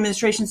by the Biden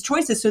administration's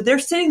choices. So they're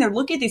sitting there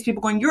looking at these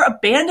people going, you're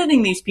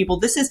abandoning these people.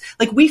 This is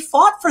like, we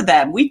fought for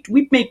them.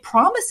 We've made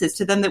promises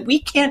to them that we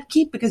can't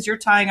keep because you're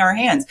tying our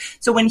hands.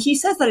 So when he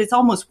says that, it's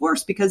almost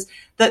worse because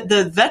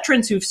the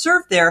veterans who've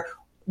served there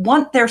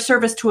want their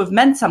service to have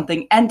meant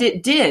something, and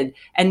it did.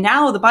 And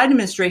now the Biden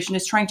administration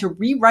is trying to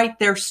rewrite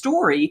their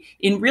story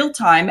in real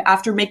time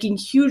after making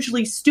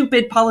hugely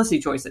stupid policy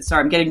choices.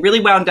 Sorry, I'm getting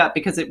really wound up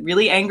because it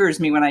really angers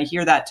me when I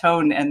hear that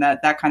tone and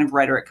that kind of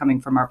rhetoric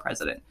coming from our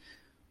president.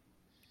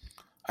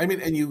 I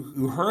mean, and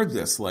you heard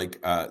this,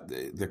 like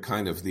the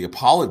kind of the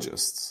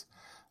apologists,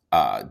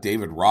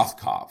 David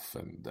Rothkopf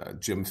and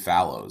Jim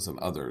Fallows and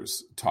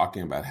others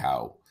talking about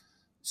how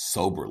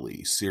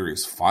soberly,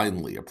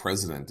 finally, a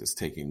president is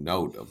taking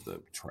note of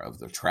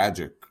the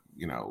tragic,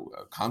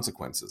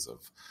 consequences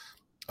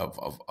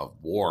of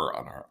war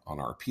on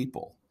our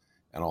people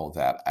and all of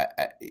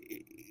that.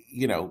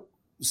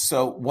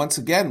 So once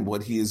again,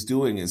 what he is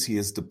doing is he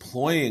is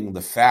deploying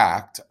the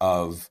fact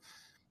of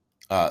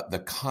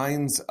the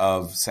kinds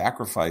of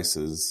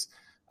sacrifices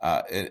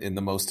in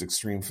the most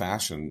extreme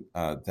fashion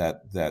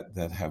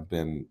that have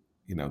been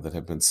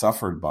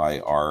suffered by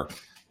our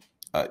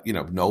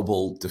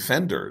noble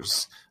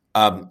defenders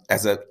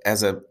as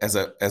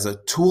a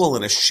tool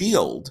and a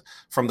shield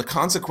from the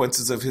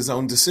consequences of his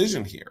own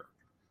decision here.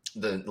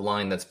 The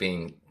line that's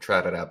being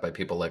trotted out by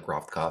people like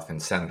Rothkopf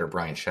and Senator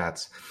Brian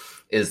Schatz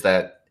is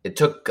that it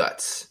took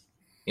guts.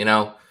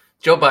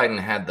 Joe Biden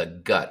had the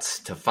guts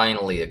to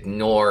finally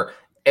ignore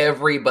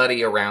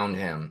everybody around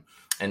him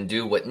and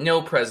do what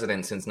no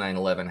president since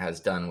 9/11 has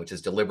done, which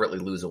is deliberately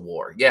lose a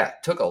war. Yeah,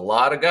 it took a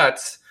lot of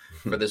guts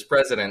for this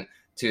president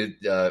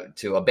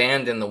to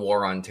abandon the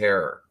war on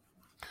terror.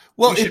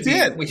 Well, it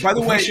did. We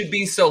should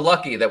be so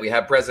lucky that we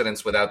have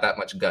presidents without that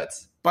much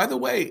guts. By the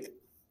way,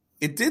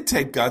 it did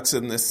take guts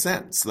in this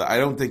sense. That I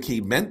don't think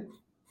he meant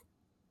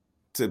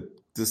to.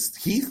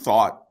 He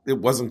thought it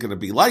wasn't going to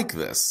be like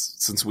this,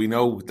 since we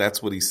know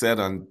that's what he said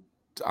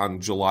on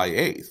July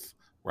 8th,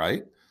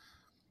 right?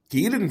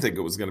 He didn't think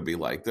it was going to be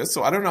like this.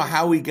 So I don't know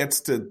how he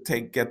gets to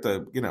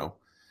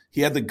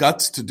he had the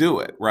guts to do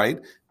it, right?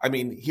 I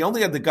mean, he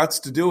only had the guts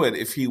to do it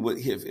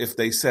if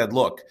they said,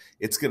 look,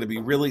 it's going to be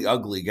really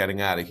ugly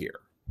getting out of here.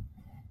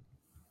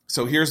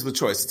 So here's the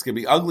choice. It's going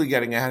to be ugly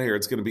getting out of here.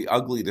 It's going to be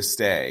ugly to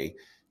stay.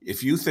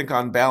 If you think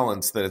on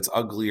balance that it's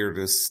uglier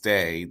to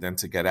stay than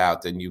to get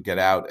out, then you get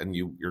out, and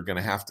you're going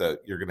to have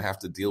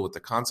to deal with the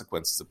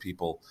consequences of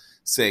people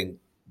saying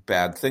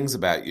bad things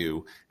about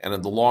you, and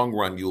in the long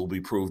run you will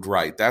be proved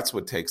right. That's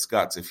what takes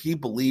guts. If he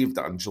believed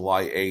on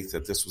July 8th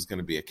that this was going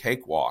to be a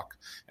cakewalk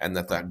and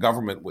that the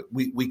government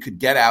we could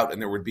get out and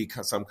there would be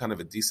some kind of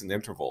a decent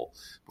interval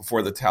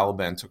before the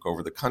Taliban took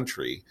over the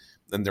country,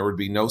 then there would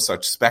be no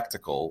such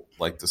spectacle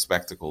like the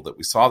spectacle that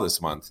we saw this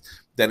month,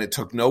 then it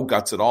took no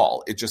guts at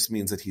all. It just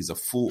means that he's a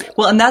fool.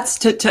 Well, and that's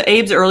to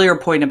Abe's earlier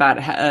point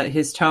about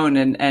his tone,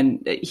 and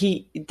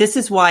this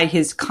is why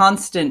his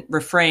constant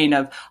refrain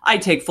of "I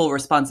take full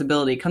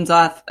responsibility" comes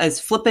off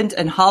as flippant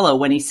and hollow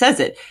when he says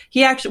it.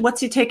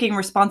 What's he taking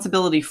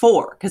responsibility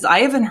for? Because I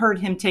haven't heard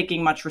him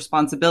taking much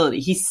responsibility.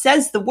 He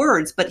says the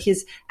words, but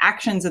his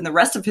actions and the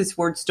rest of his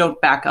words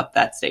don't back up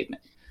that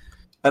statement.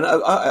 And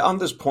on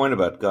this point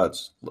about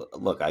guts,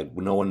 look,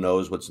 no one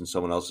knows what's in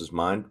someone else's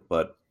mind,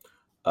 but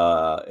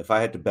if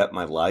I had to bet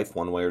my life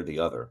one way or the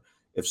other,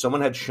 if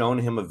someone had shown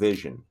him a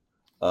vision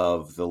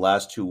of the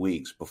last 2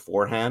 weeks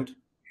beforehand,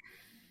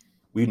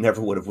 we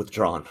never would have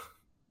withdrawn.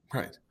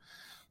 Right.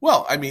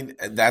 Well, I mean,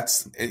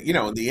 that's,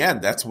 in the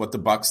end, that's what the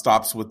buck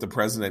stops with the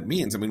president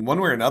means. I mean, one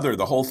way or another,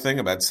 the whole thing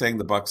about saying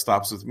the buck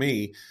stops with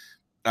me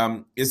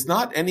is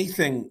not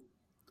anything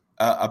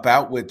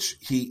about which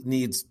he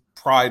needs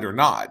pride or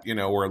not,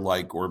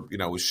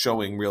 or is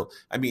showing real.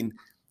 I mean,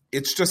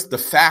 it's just the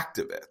fact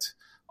of it.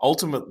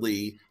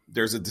 Ultimately,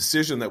 there's a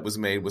decision that was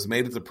made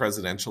at the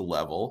presidential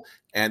level,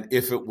 and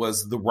if it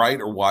was the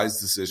right or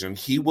wise decision,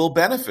 he will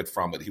benefit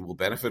from it. He will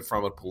benefit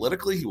from it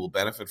politically. He will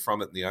benefit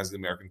from it in the eyes of the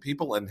American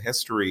people, and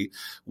history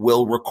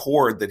will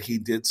record that he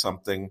did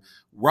something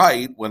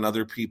right when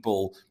other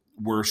people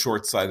were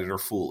short-sighted or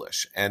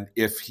foolish. And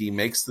if he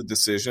makes the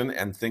decision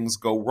and things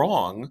go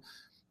wrong,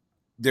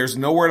 there's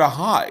nowhere to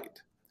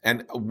hide.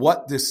 And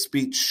what this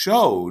speech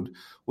showed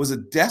was a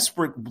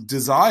desperate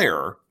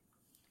desire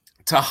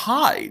to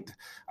hide.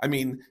 I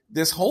mean,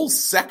 this whole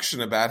section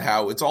about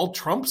how it's all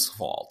Trump's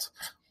fault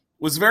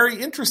was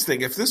very interesting.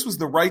 If this was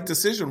the right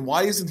decision,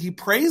 why isn't he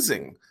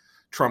praising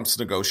Trump's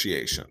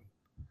negotiation?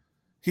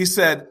 He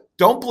said,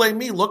 don't blame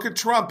me. Look at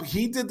Trump.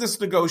 He did this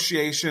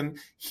negotiation.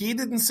 He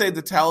didn't say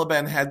the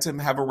Taliban had to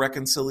have a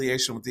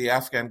reconciliation with the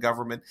Afghan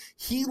government.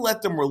 He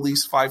let them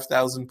release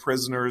 5,000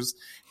 prisoners.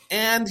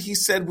 And he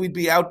said we'd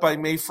be out by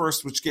May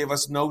 1st, which gave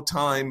us no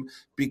time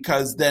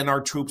because then our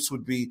troops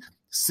would be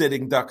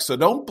sitting ducks. So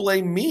don't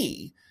blame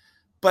me.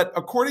 But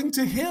according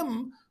to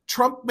him,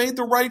 Trump made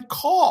the right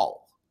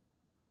call.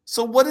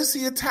 So what is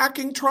he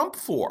attacking Trump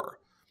for?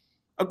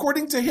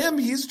 According to him,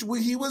 he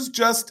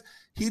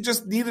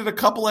just needed a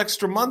couple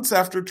extra months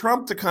after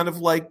Trump to kind of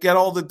like get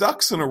all the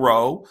ducks in a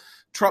row.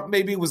 Trump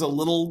maybe was a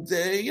little,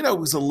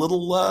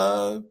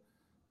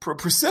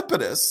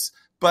 precipitous.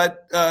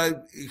 But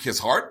his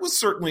heart was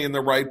certainly in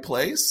the right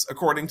place,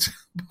 according to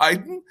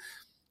Biden.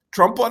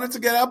 Trump wanted to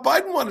get out.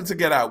 Biden wanted to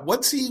get out.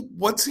 What's he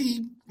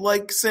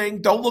like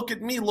saying, don't look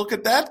at me, look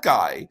at that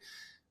guy?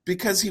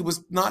 Because he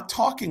was not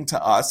talking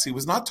to us. He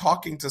was not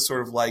talking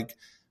to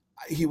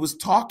he was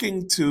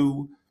talking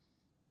to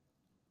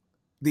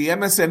the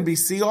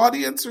MSNBC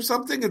audience or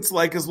something. It's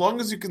like, as long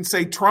as you can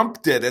say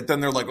Trump did it, then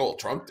they're like, oh,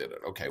 Trump did it.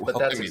 Okay. Well, but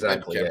that's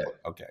exactly it.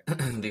 Okay.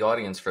 The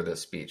audience for this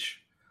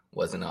speech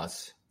wasn't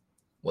us.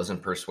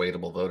 Wasn't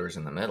persuadable voters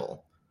in the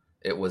middle.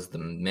 It was the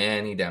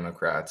many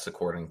Democrats,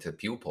 according to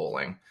Pew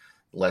polling,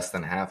 less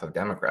than half of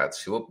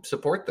Democrats who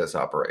support this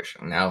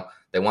operation. Now,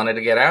 they wanted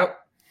to get out.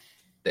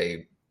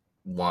 They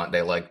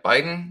like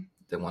Biden.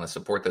 They want to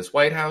support this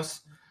White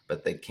House,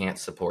 but they can't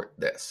support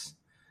this.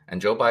 And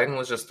Joe Biden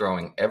was just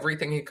throwing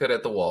everything he could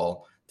at the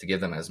wall to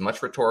give them as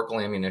much rhetorical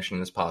ammunition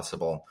as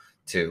possible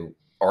to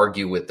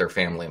argue with their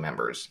family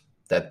members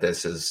that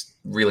this is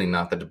really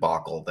not the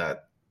debacle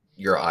that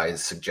your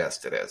eyes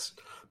suggest it is.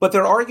 But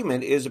their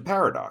argument is a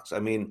paradox. I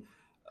mean,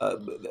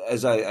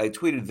 as I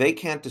tweeted, they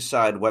can't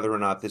decide whether or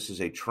not this is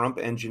a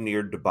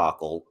Trump-engineered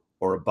debacle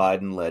or a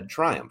Biden-led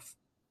triumph.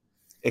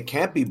 It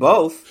can't be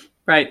both.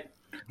 Right.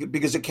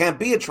 because it can't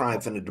be a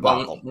triumph and a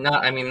debacle. Well,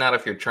 not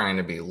if you're trying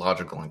to be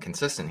logical and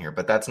consistent here,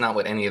 but that's not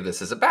what any of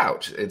this is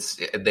about.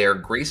 They're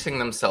greasing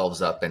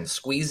themselves up and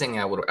squeezing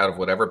out of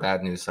whatever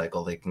bad news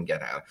cycle they can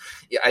get out,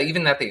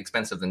 even at the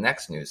expense of the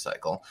next news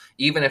cycle,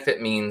 even if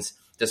it means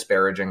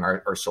disparaging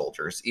our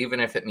soldiers, even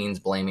if it means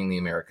blaming the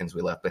Americans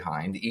we left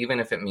behind, even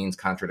if it means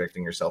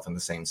contradicting yourself in the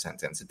same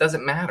sentence. It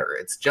doesn't matter.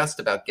 It's just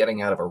about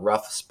getting out of a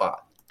rough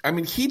spot. I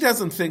mean, he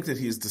doesn't think that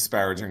he's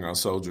disparaging our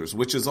soldiers,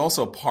 which is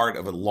also part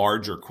of a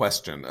larger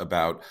question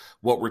about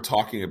what we're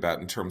talking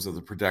about in terms of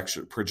the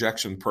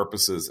projection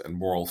purposes and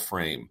moral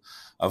frame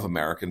of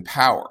American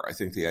power. I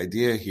think the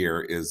idea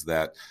here is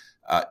that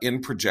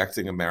in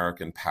projecting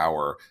American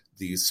power,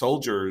 the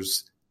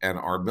soldiers and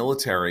our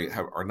military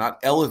are not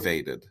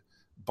elevated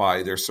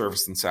by their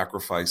service and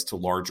sacrifice to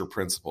larger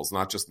principles,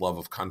 not just love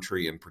of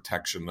country and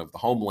protection of the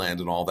homeland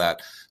and all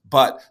that,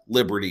 but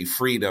liberty,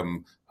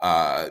 freedom,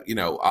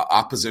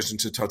 opposition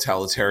to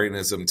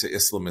totalitarianism, to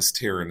Islamist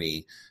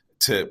tyranny,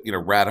 to,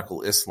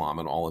 radical Islam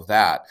and all of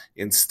that.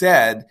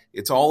 Instead,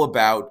 it's all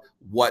about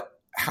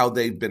how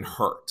they've been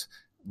hurt,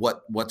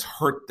 what's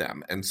hurt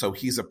them. And so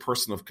he's a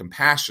person of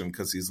compassion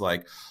because he's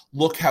like,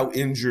 look how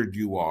injured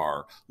you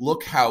are.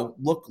 Look how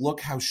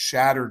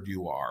shattered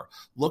you are.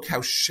 Look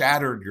how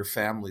shattered your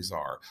families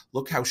are.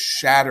 Look how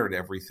shattered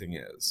everything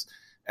is.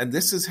 And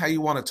this is how you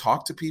want to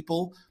talk to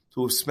people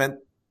who have spent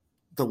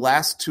the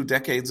last 2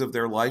 decades of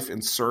their life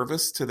in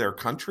service to their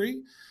country,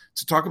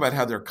 to talk about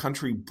how their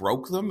country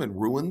broke them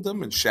and ruined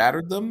them and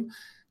shattered them.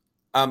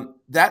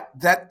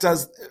 That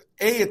does,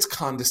 it's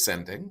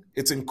condescending.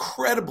 It's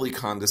incredibly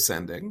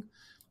condescending,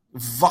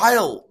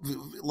 vile,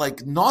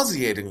 like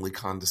nauseatingly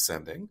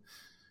condescending.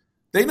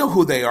 They know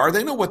who they are.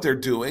 They know what they're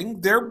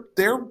doing. They're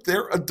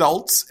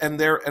adults,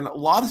 and a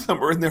lot of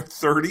them are in their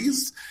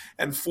 30s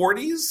and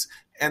 40s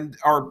and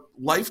are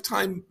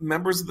lifetime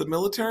members of the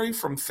military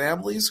from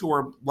families who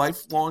are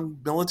lifelong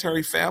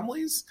military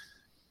families.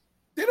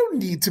 They don't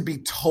need to be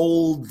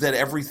told that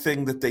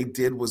everything that they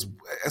did was,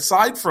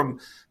 aside from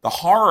the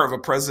horror of a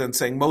president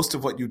saying most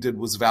of what you did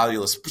was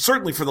valueless,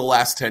 certainly for the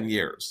last 10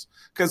 years.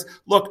 Because,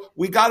 look,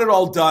 we got it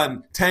all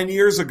done 10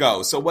 years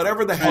ago. So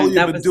whatever the hell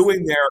you've been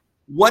doing there,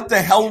 what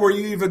the hell were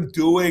you even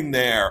doing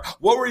there?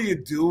 What were you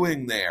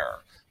doing there?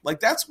 Like,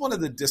 that's one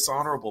of the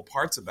dishonorable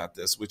parts about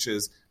this, which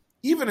is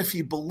even if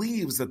he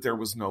believes that there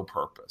was no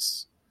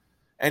purpose,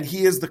 and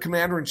he is the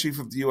commander-in-chief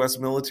of the U.S.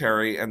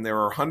 military, and there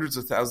are hundreds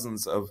of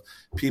thousands of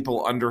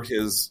people under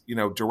his,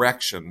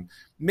 direction,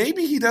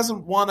 maybe he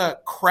doesn't want to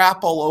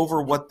crap all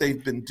over what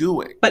they've been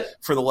doing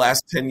for the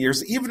last 10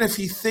 years, even if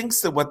he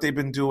thinks that what they've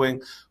been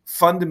doing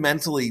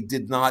fundamentally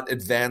did not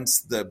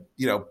advance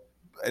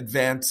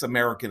advance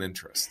American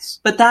interests.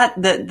 But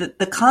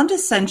the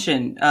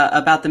condescension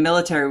about the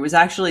military was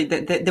actually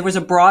that there was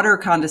a broader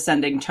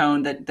condescending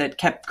tone that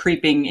kept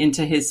creeping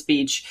into his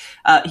speech.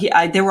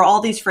 There were all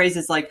these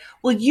phrases like,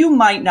 well, you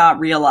might not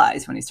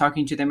realize, when he's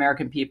talking to the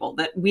American people,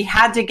 that we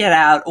had to get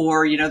out,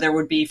 or, there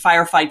would be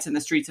firefights in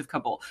the streets of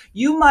Kabul.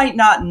 You might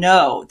not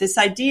know. This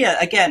idea,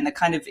 again, the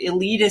kind of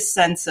elitist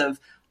sense of,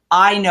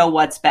 I know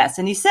what's best.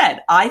 And he said,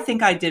 I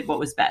think I did what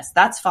was best.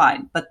 That's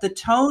fine. But the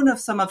tone of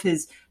some of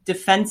his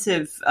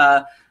defensive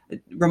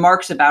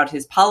remarks about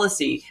his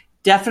policy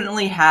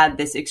definitely had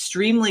this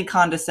extremely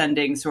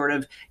condescending sort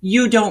of,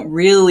 you don't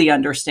really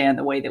understand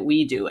the way that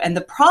we do. And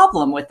the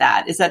problem with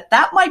that is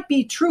that might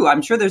be true.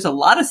 I'm sure there's a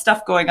lot of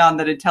stuff going on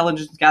that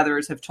intelligence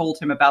gatherers have told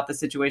him about the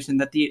situation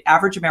that the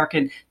average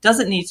American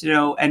doesn't need to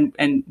know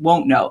and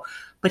won't know.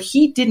 But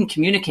he didn't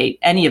communicate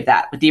any of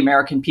that with the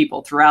American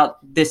people throughout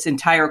this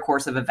entire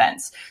course of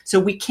events. So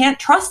we can't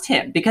trust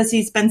him because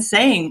he's been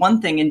saying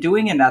one thing and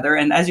doing another.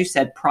 And as you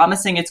said,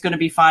 promising it's going to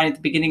be fine at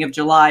the beginning of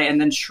July and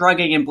then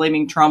shrugging and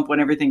blaming Trump when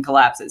everything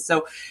collapses.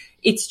 So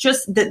it's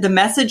just that the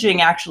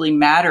messaging actually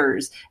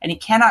matters. And he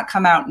cannot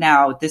come out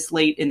now this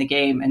late in the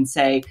game and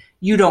say,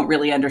 you don't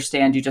really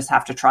understand. You just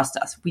have to trust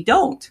us. We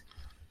don't.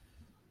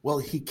 Well,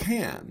 he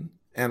can.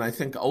 And I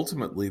think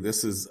ultimately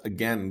this is,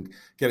 again,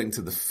 getting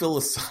to the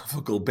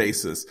philosophical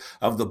basis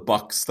of the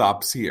buck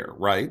stops here,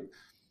 right?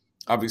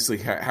 Obviously,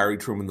 Harry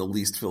Truman, the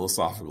least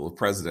philosophical of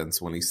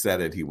presidents, when he said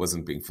it, he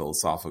wasn't being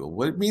philosophical.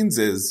 What it means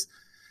is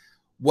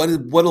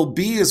what'll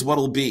be is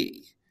what'll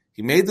be.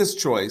 He made this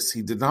choice.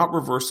 He did not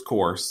reverse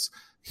course.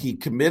 He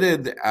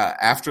committed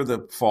after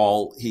the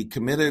fall. He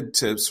committed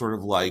to sort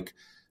of like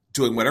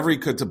doing whatever he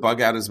could to bug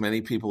out as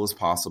many people as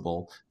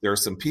possible. There are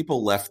some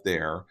people left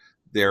there.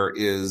 There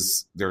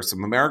are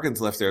some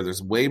Americans left there.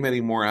 There's way many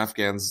more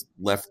Afghans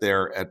left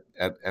there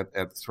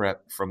at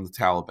threat from the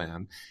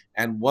Taliban.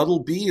 And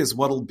what'll be is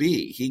what'll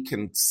be. He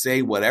can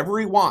say whatever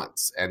he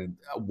wants, and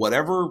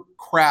whatever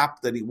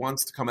crap that he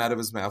wants to come out of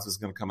his mouth is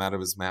going to come out of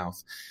his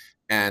mouth.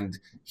 And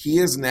he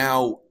is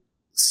now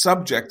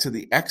subject to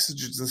the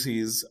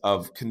exigencies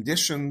of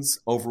conditions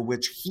over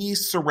which he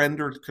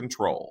surrendered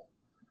control.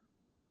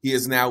 He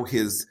is now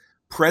his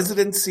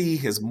presidency,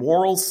 his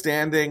moral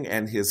standing,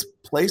 and his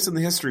place in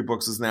the history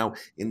books is now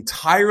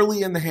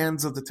entirely in the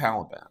hands of the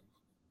Taliban.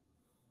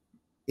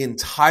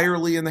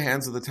 entirely in the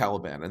hands of the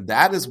Taliban. And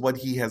that is what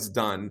he has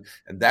done.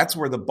 And that's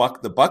where the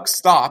buck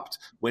stopped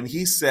when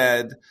he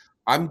said,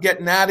 I'm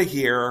getting out of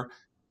here.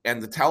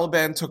 And the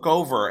Taliban took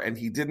over, and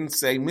he didn't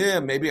say,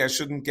 maybe I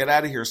shouldn't get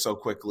out of here so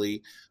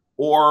quickly.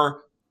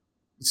 Or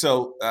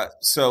so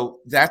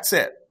that's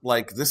it.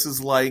 Like, this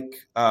is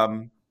like,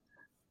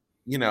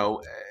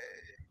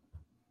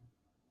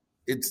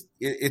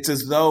 it's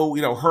as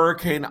though,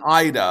 Hurricane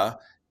Ida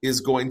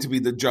is going to be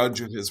the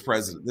judge of his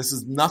president. This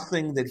is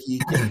nothing that he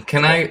can.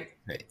 Can I?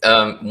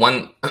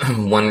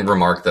 One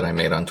remark that I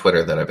made on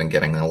Twitter that I've been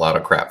getting a lot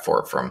of crap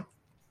for from,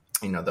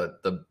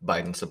 the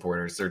Biden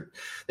supporters.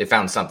 They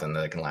found something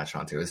that they can latch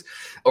onto. Is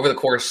over the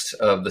course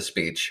of the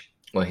speech,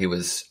 when he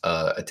was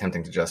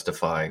attempting to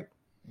justify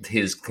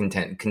his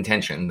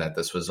contention that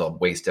this was a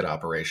wasted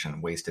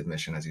operation, wasted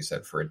mission, as you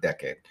said, for a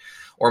decade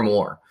or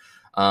more,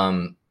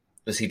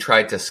 as he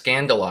tried to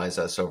scandalize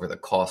us over the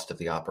cost of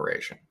the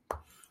operation.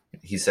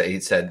 He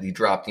said he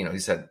dropped, he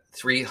said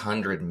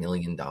 $300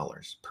 million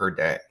per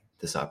day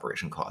this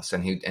operation costs.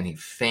 And he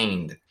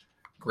feigned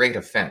great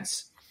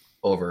offense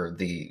over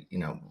the,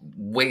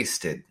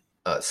 wasted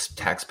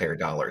taxpayer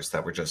dollars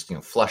that were just,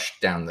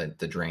 flushed down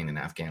the drain in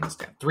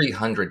Afghanistan.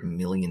 $300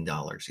 million,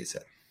 he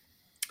said.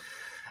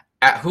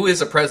 Who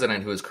is a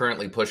president who is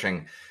currently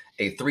pushing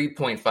a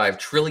 $3.5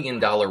 trillion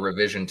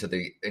revision to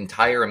the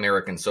entire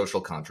American social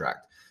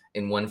contract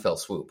in one fell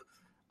swoop?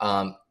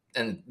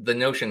 And the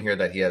notion here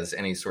that he has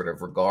any sort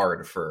of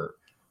regard for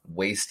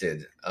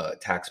wasted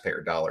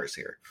taxpayer dollars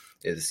here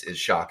is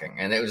shocking.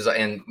 And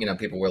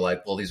people were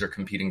like, well, these are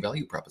competing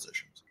value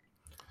propositions.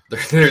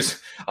 There's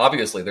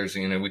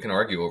we can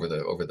argue over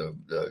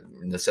the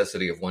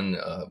necessity of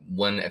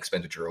one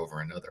expenditure over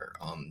another,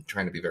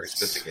 trying to be very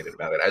sophisticated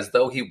about it, as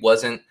though he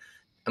wasn't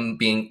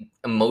being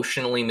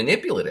emotionally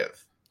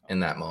manipulative in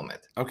that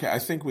moment. Okay, I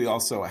think we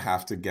also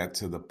have to get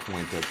to the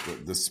point that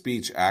the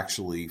speech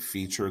actually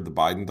featured the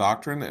Biden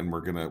doctrine, and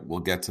we'll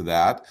get to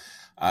that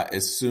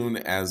as soon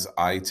as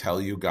I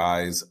tell you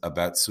guys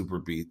about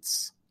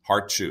SuperBeets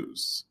Heart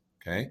Chews.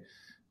 Okay,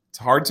 it's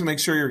hard to make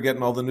sure you're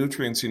getting all the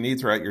nutrients you need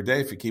throughout your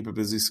day if you keep a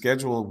busy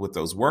schedule with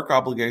those work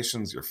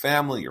obligations, your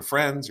family, your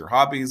friends, your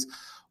hobbies.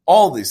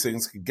 All these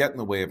things can get in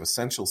the way of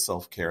essential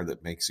self-care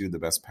that makes you the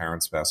best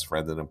parent's best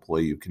friend and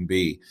employee you can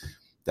be.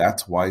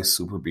 That's why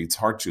SuperBeets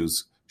Heart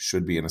Chews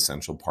should be an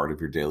essential part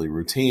of your daily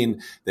routine.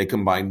 They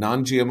combine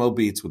non-GMO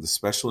beets with a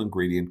special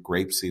ingredient,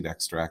 grapeseed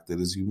extract, that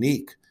is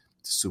unique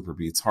to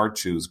SuperBeets Heart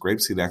Chews.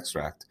 Grapeseed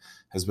extract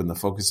has been the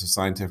focus of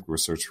scientific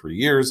research for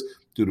years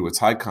due to its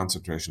high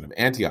concentration of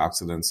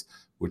antioxidants,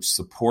 which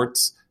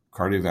supports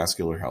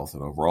cardiovascular health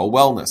and overall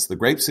wellness. The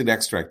grapeseed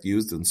extract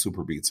used in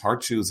SuperBeets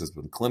Heart Chews has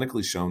been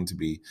clinically shown to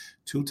be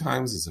 2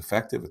 times as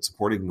effective at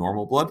supporting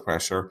normal blood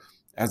pressure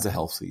as a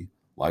healthy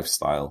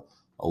lifestyle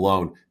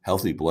alone.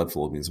 Healthy blood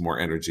flow means more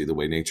energy the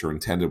way nature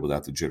intended,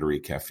 without the jittery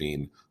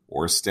caffeine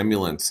or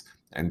stimulants.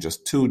 And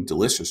just 2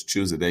 delicious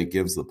chews a day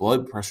gives the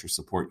blood pressure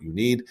support you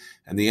need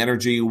and the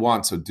energy you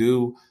want. So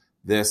do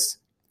this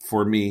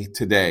for me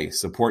today.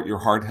 Support your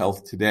heart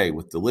health today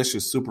with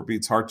delicious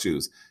SuperBeets Heart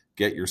Chews.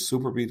 Get your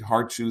SuperBeet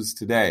Heart Chews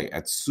today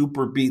at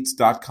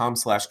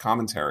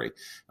superbeets.com/commentary.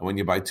 And when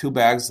you buy 2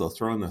 bags, they'll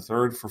throw in the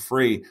 3rd for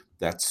free.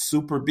 That's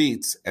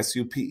SuperBeets,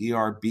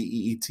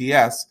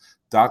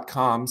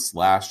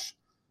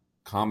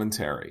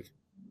 superbeets.com/commentary.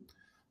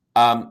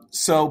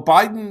 So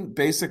Biden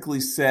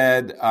basically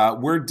said,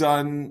 we're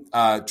done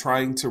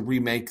trying to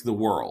remake the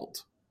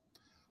world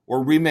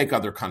or remake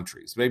other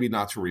countries, maybe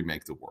not to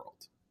remake the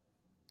world.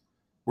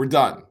 We're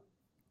done.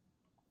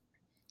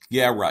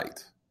 Yeah,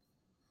 right.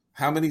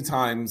 How many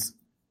times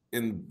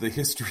in the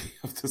history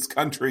of this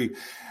country,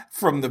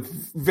 from the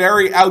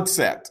very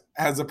outset,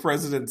 has a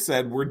president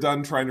said, we're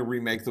done trying to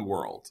remake the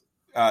world?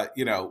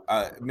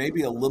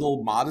 Maybe a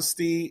little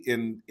modesty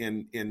in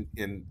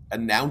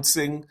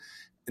announcing.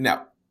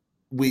 Now,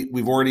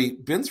 we've already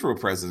been through a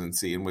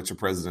presidency in which a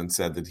president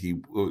said that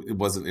he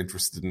wasn't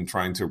interested in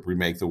trying to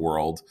remake the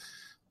world.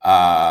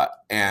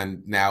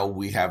 And now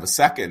we have a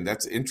second.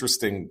 That's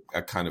interesting,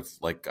 kind of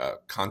like a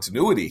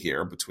continuity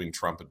here between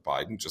Trump and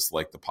Biden, just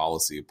like the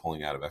policy of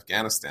pulling out of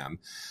Afghanistan.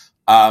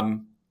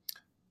 But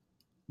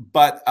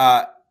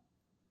at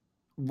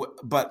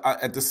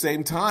the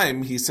same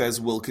time, he says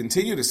we'll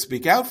continue to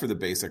speak out for the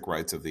basic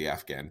rights of the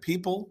Afghan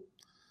people,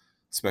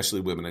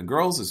 especially women and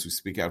girls, as we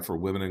speak out for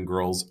women and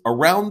girls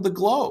around the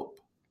globe.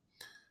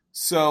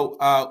 So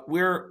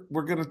we're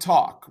going to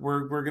talk.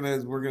 We're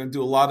going to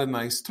do a lot of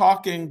nice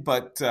talking,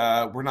 but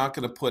we're not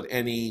going to put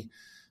any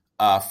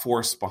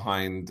force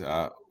behind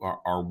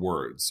our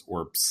words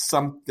or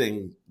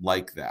something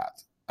like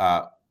that.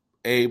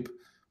 Abe,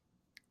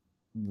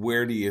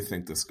 where do you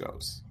think this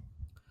goes?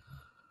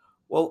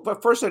 Well,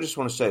 but first, I just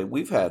want to say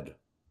we've had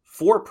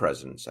 4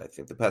 presidents, I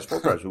think, the past 4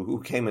 presidents who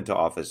came into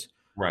office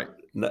right,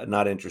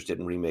 not interested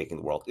in remaking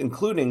the world,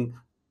 including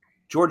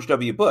George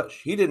W.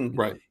 Bush. He didn't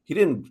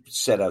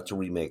set out to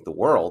remake the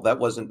world. That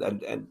wasn't,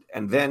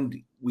 and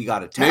then we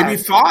got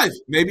attacked.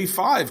 Maybe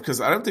 5, because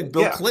I don't think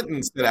Bill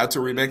Clinton set out to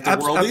remake the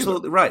world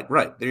absolutely either.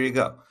 Right. There you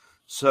go.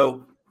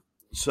 So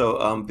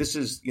So this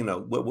is,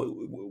 then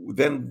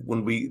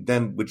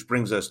which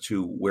brings us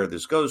to where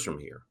this goes from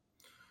here.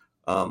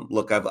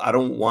 Look, I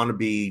don't want to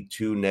be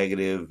too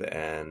negative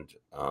and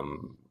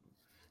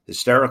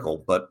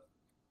hysterical, but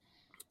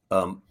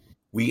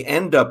we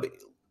end up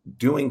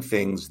doing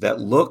things that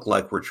look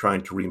like we're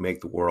trying to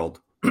remake the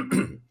world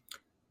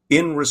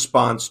in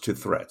response to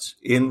threats,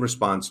 in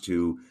response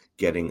to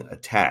getting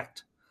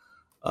attacked.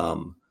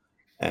 And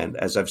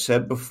as I've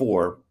said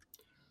before,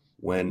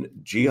 when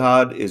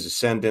jihad is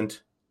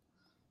ascendant,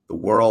 the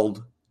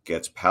world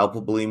gets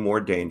palpably more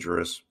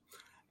dangerous,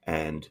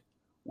 and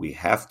we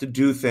have to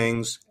do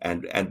things,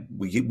 and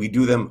we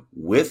do them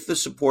with the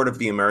support of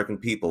the American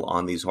people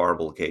on these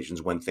horrible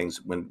occasions when things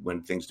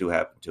do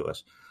happen to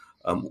us.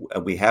 And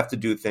we have to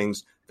do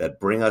things that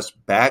bring us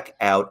back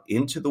out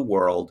into the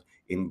world,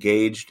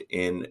 engaged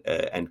in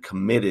and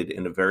committed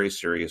in a very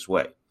serious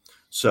way.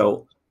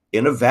 So,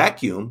 in a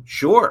vacuum,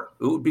 sure,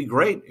 it would be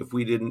great if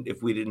we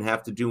didn't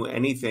have to do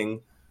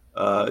anything,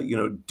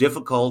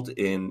 difficult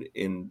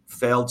in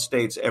failed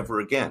states ever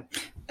again.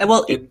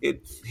 Well,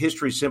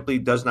 history simply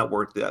does not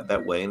work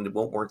that way, and it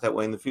won't work that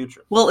way in the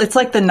future. Well, it's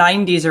like the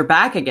 90s are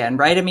back again,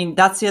 right? I mean,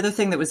 that's the other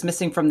thing that was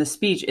missing from the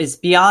speech is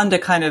beyond a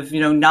kind of,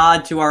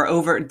 nod to our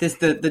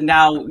the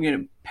now,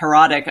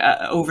 parodic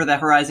over the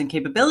horizon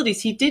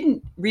capabilities. He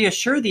didn't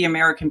reassure the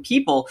American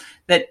people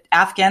that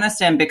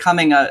Afghanistan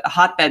becoming a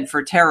hotbed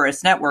for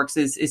terrorist networks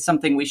is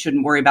something we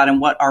shouldn't worry about, and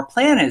what our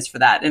plan is for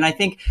that. And I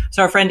think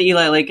so. Our friend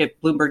Eli Lake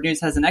at Bloomberg News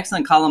has an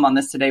excellent column on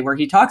this today where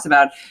he talks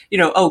about,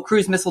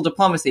 cruise missile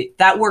diplomacy.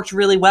 That worked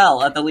really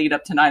well at the lead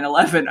up to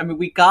 9/11. I mean,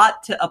 we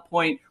got to a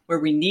point where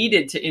we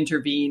needed to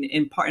intervene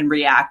and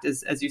react,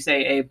 as you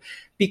say, Abe,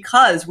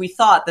 because we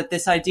thought that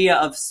this idea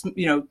of,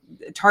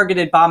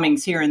 targeted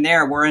bombings here and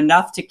there were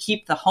enough to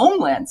keep the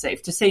homeland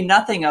safe, to say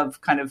nothing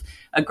of kind of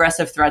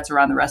aggressive threats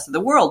around the rest of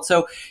the world.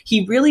 So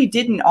he really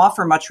didn't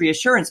offer much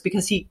reassurance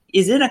because he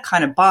is in a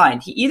kind of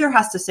bind. He either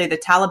has to say the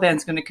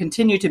Taliban's going to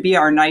continue to be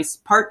our nice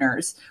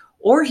partners,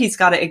 or he's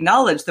got to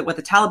acknowledge that what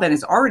the Taliban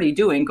is already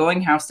doing,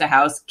 going house to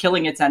house,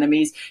 killing its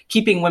enemies,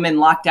 keeping women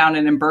locked down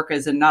and in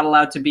burqas and not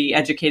allowed to be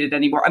educated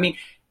anymore. I mean,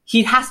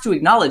 he has to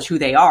acknowledge who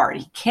they are.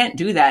 He can't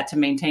do that to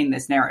maintain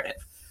this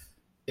narrative.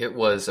 It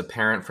was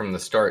apparent from the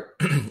start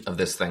of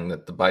this thing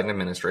that the Biden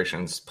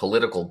administration's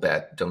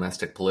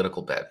domestic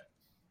political bet,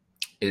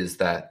 is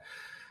that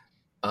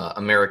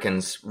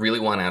Americans really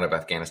want out of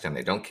Afghanistan.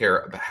 They don't care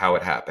about how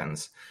it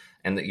happens.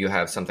 And that you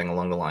have something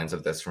along the lines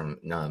of this from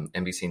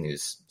NBC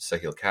News'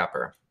 Sahil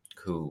Kapur,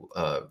 who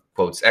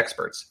quotes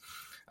experts.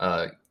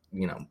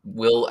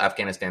 Will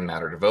Afghanistan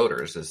matter to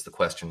voters is the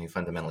question he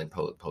fundamentally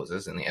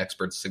poses. And the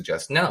experts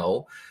suggest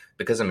no,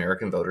 because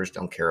American voters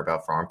don't care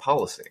about foreign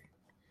policy,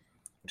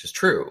 which is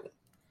true.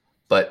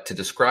 But to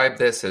describe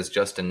this as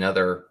just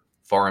another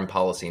foreign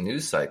policy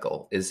news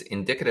cycle is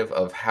indicative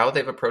of how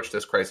they've approached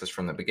this crisis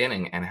from the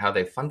beginning and how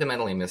they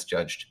fundamentally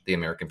misjudged the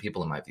American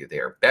people, in my view. They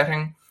are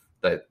betting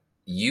that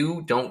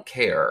you don't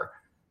care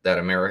that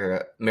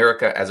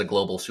America as a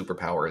global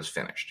superpower is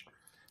finished,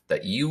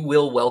 that you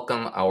will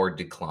welcome our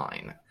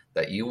decline,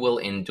 that you will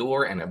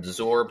endure and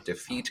absorb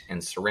defeat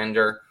and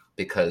surrender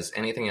because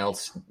anything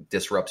else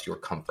disrupts your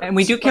comfort. And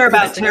we do care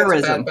about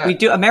terrorism.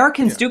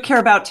 Americans do care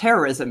about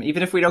terrorism,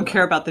 even if we don't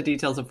care about the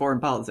details of foreign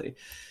policy.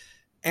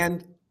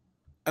 And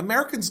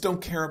Americans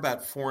don't care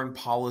about foreign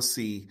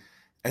policy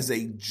as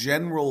a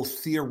general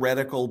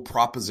theoretical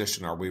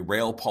proposition. Are we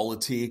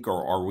realpolitik,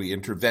 or are we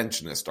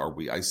interventionist? Are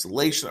we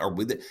isolation?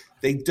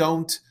 They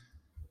don't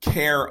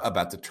care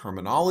about the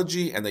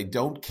terminology, and they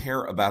don't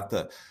care about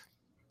the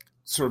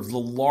sort of the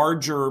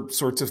larger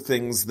sorts of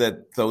things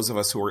that those of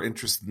us who are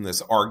interested in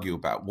this argue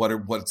about.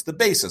 What's the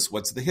basis?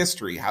 What's the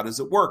history? How does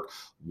it work?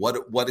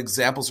 What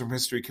examples from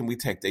history can we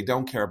take? They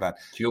don't care about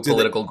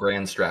geopolitical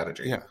grand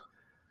strategy. Yeah.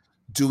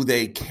 Do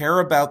they care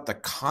about the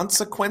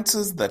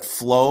consequences that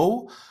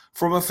flow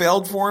from a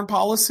failed foreign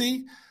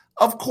policy?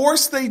 Of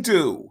course they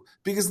do,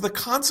 because the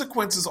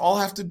consequences all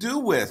have to do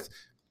with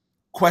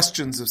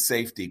questions of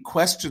safety,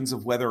 questions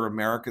of whether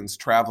Americans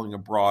traveling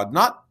abroad,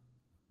 not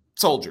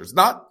soldiers,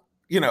 not,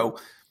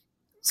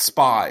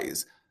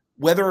 spies,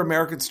 whether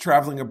Americans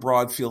traveling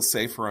abroad feel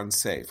safe or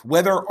unsafe,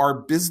 whether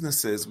our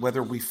businesses,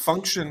 whether we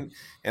function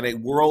in a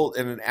world,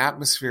 in an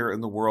atmosphere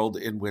in the world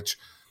in which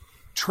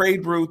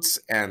trade routes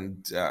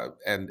and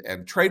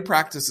trade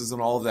practices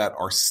and all of that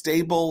are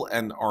stable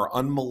and are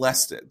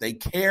unmolested. They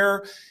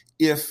care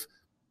if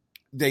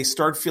they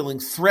start feeling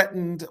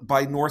threatened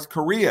by North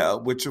Korea,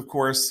 which of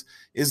course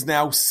is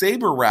now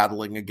saber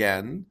rattling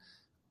again.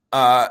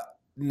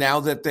 Now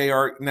that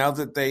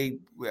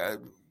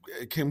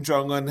Kim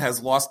Jong-un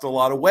has lost a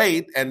lot of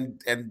weight and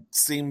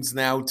seems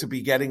now to be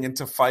getting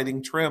into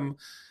fighting trim.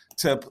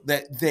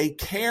 That they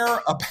care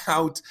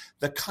about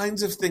the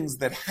kinds of things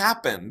that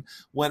happen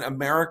when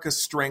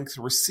America's strength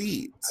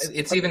recedes.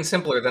 It's even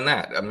simpler than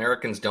that.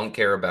 Americans don't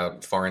care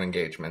about foreign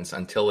engagements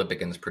until it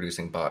begins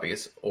producing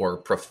bodies or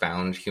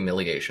profound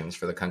humiliations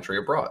for the country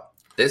abroad.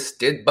 This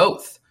did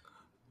both.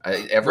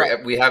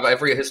 We have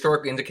every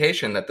historic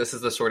indication that this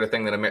is the sort of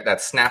thing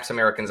that snaps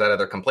Americans out of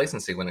their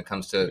complacency when it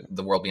comes to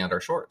the world beyond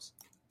our shores.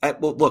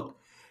 Well, look,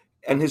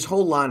 and his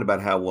whole line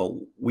about how,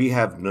 well, we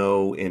have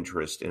no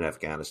interest in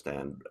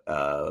Afghanistan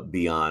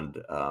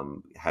beyond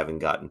having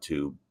gotten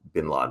to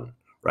bin Laden,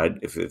 right?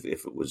 If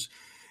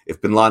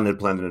bin Laden had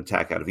planned an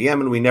attack out of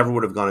Yemen, we never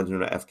would have gone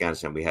into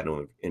Afghanistan. We had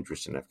no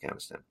interest in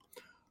Afghanistan.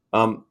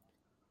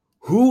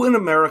 Who in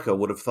America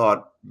would have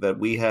thought that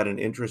we had an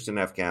interest in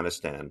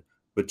Afghanistan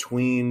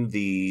between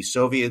the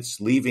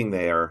Soviets leaving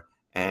there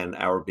and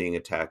our being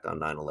attacked on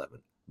 9/11?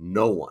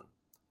 No one.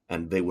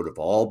 And they would have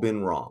all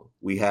been wrong.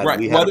 We had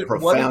a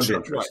profound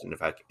interest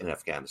in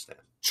Afghanistan.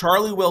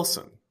 Charlie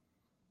Wilson,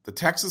 the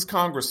Texas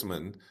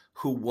congressman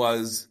who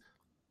was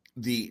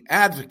the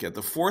advocate,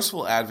 the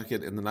forceful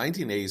advocate in the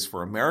 1980s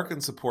for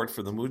American support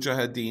for the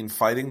Mujahideen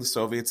fighting the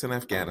Soviets in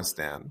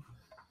Afghanistan,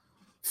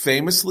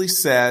 famously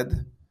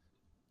said,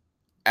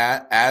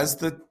 as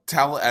the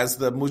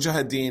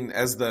Mujahideen,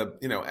 as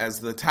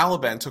the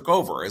Taliban took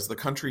over, as the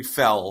country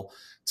fell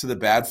to the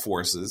bad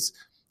forces,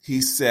 he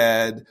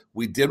said,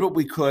 we did what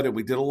we could and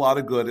we did a lot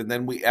of good, and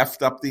then we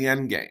effed up the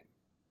end game.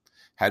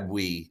 Had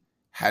we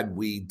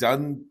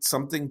done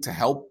something to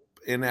help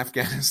in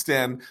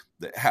Afghanistan,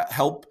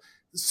 help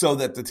so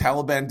that the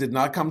Taliban did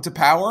not come to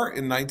power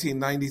in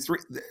 1993,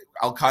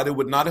 Al-Qaeda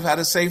would not have had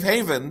a safe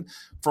haven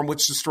from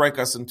which to strike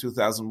us in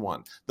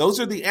 2001. Those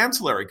are the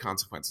ancillary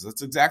consequences.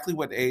 That's exactly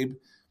what Abe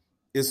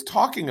is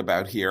talking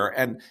about here.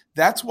 And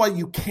that's why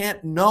you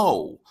can't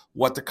know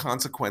what the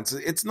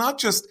consequences. It's not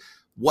just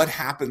what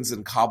happens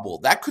in Kabul.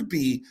 That could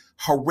be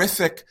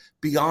horrific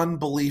beyond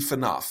belief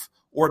enough,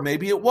 or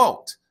maybe it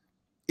won't.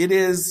 It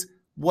is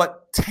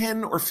what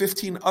 10 or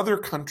 15 other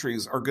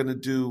countries are going to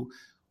do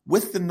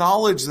with the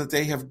knowledge that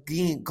they have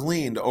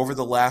gleaned over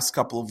the last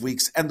couple of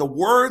weeks, and the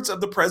words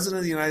of the President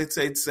of the United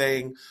States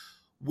saying,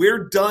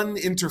 we're done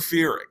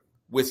interfering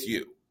with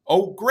you.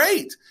 Oh,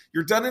 great.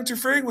 You're done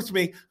interfering with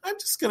me. I'm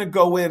just going to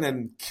go in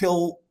and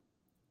kill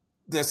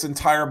this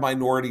entire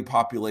minority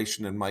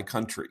population in my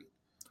country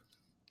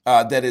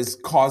that is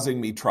causing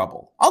me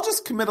trouble. I'll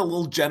just commit a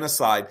little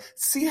genocide.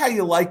 See how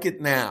you like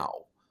it now.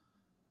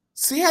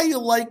 See how you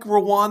like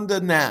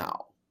Rwanda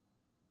now.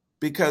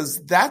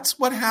 Because that's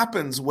what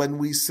happens when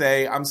we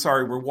say, I'm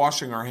sorry, we're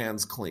washing our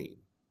hands clean.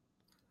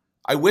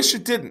 I wish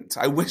it didn't.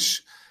 I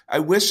wish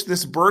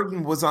this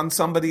burden was on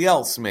somebody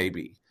else,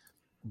 maybe.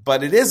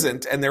 But it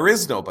isn't, and there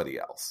is nobody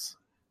else.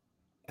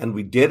 And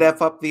we did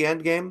F up the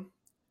end game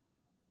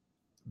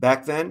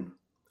back then.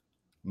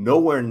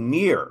 Nowhere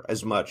near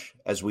as much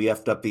as we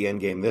effed up the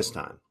end game this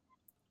time.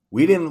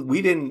 We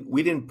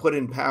didn't put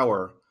in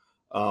power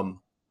a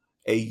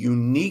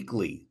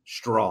uniquely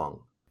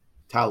strong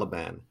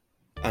Taliban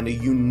and a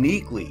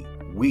uniquely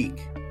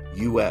weak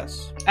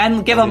U.S.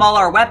 And give them all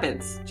our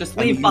weapons. Just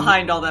leave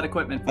behind all that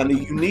equipment. And a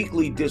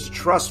uniquely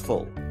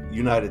distrustful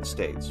United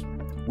States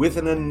with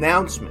an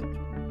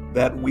announcement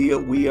that we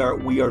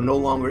are no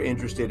longer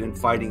interested in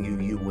fighting you.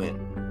 You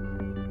win.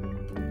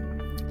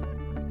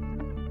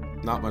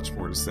 Not much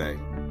more to say.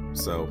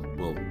 So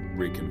we'll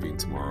reconvene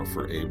tomorrow.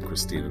 For Abe,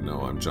 Christina,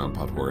 Noah, I'm John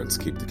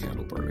Podhoretz. Keep the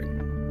candle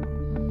burning.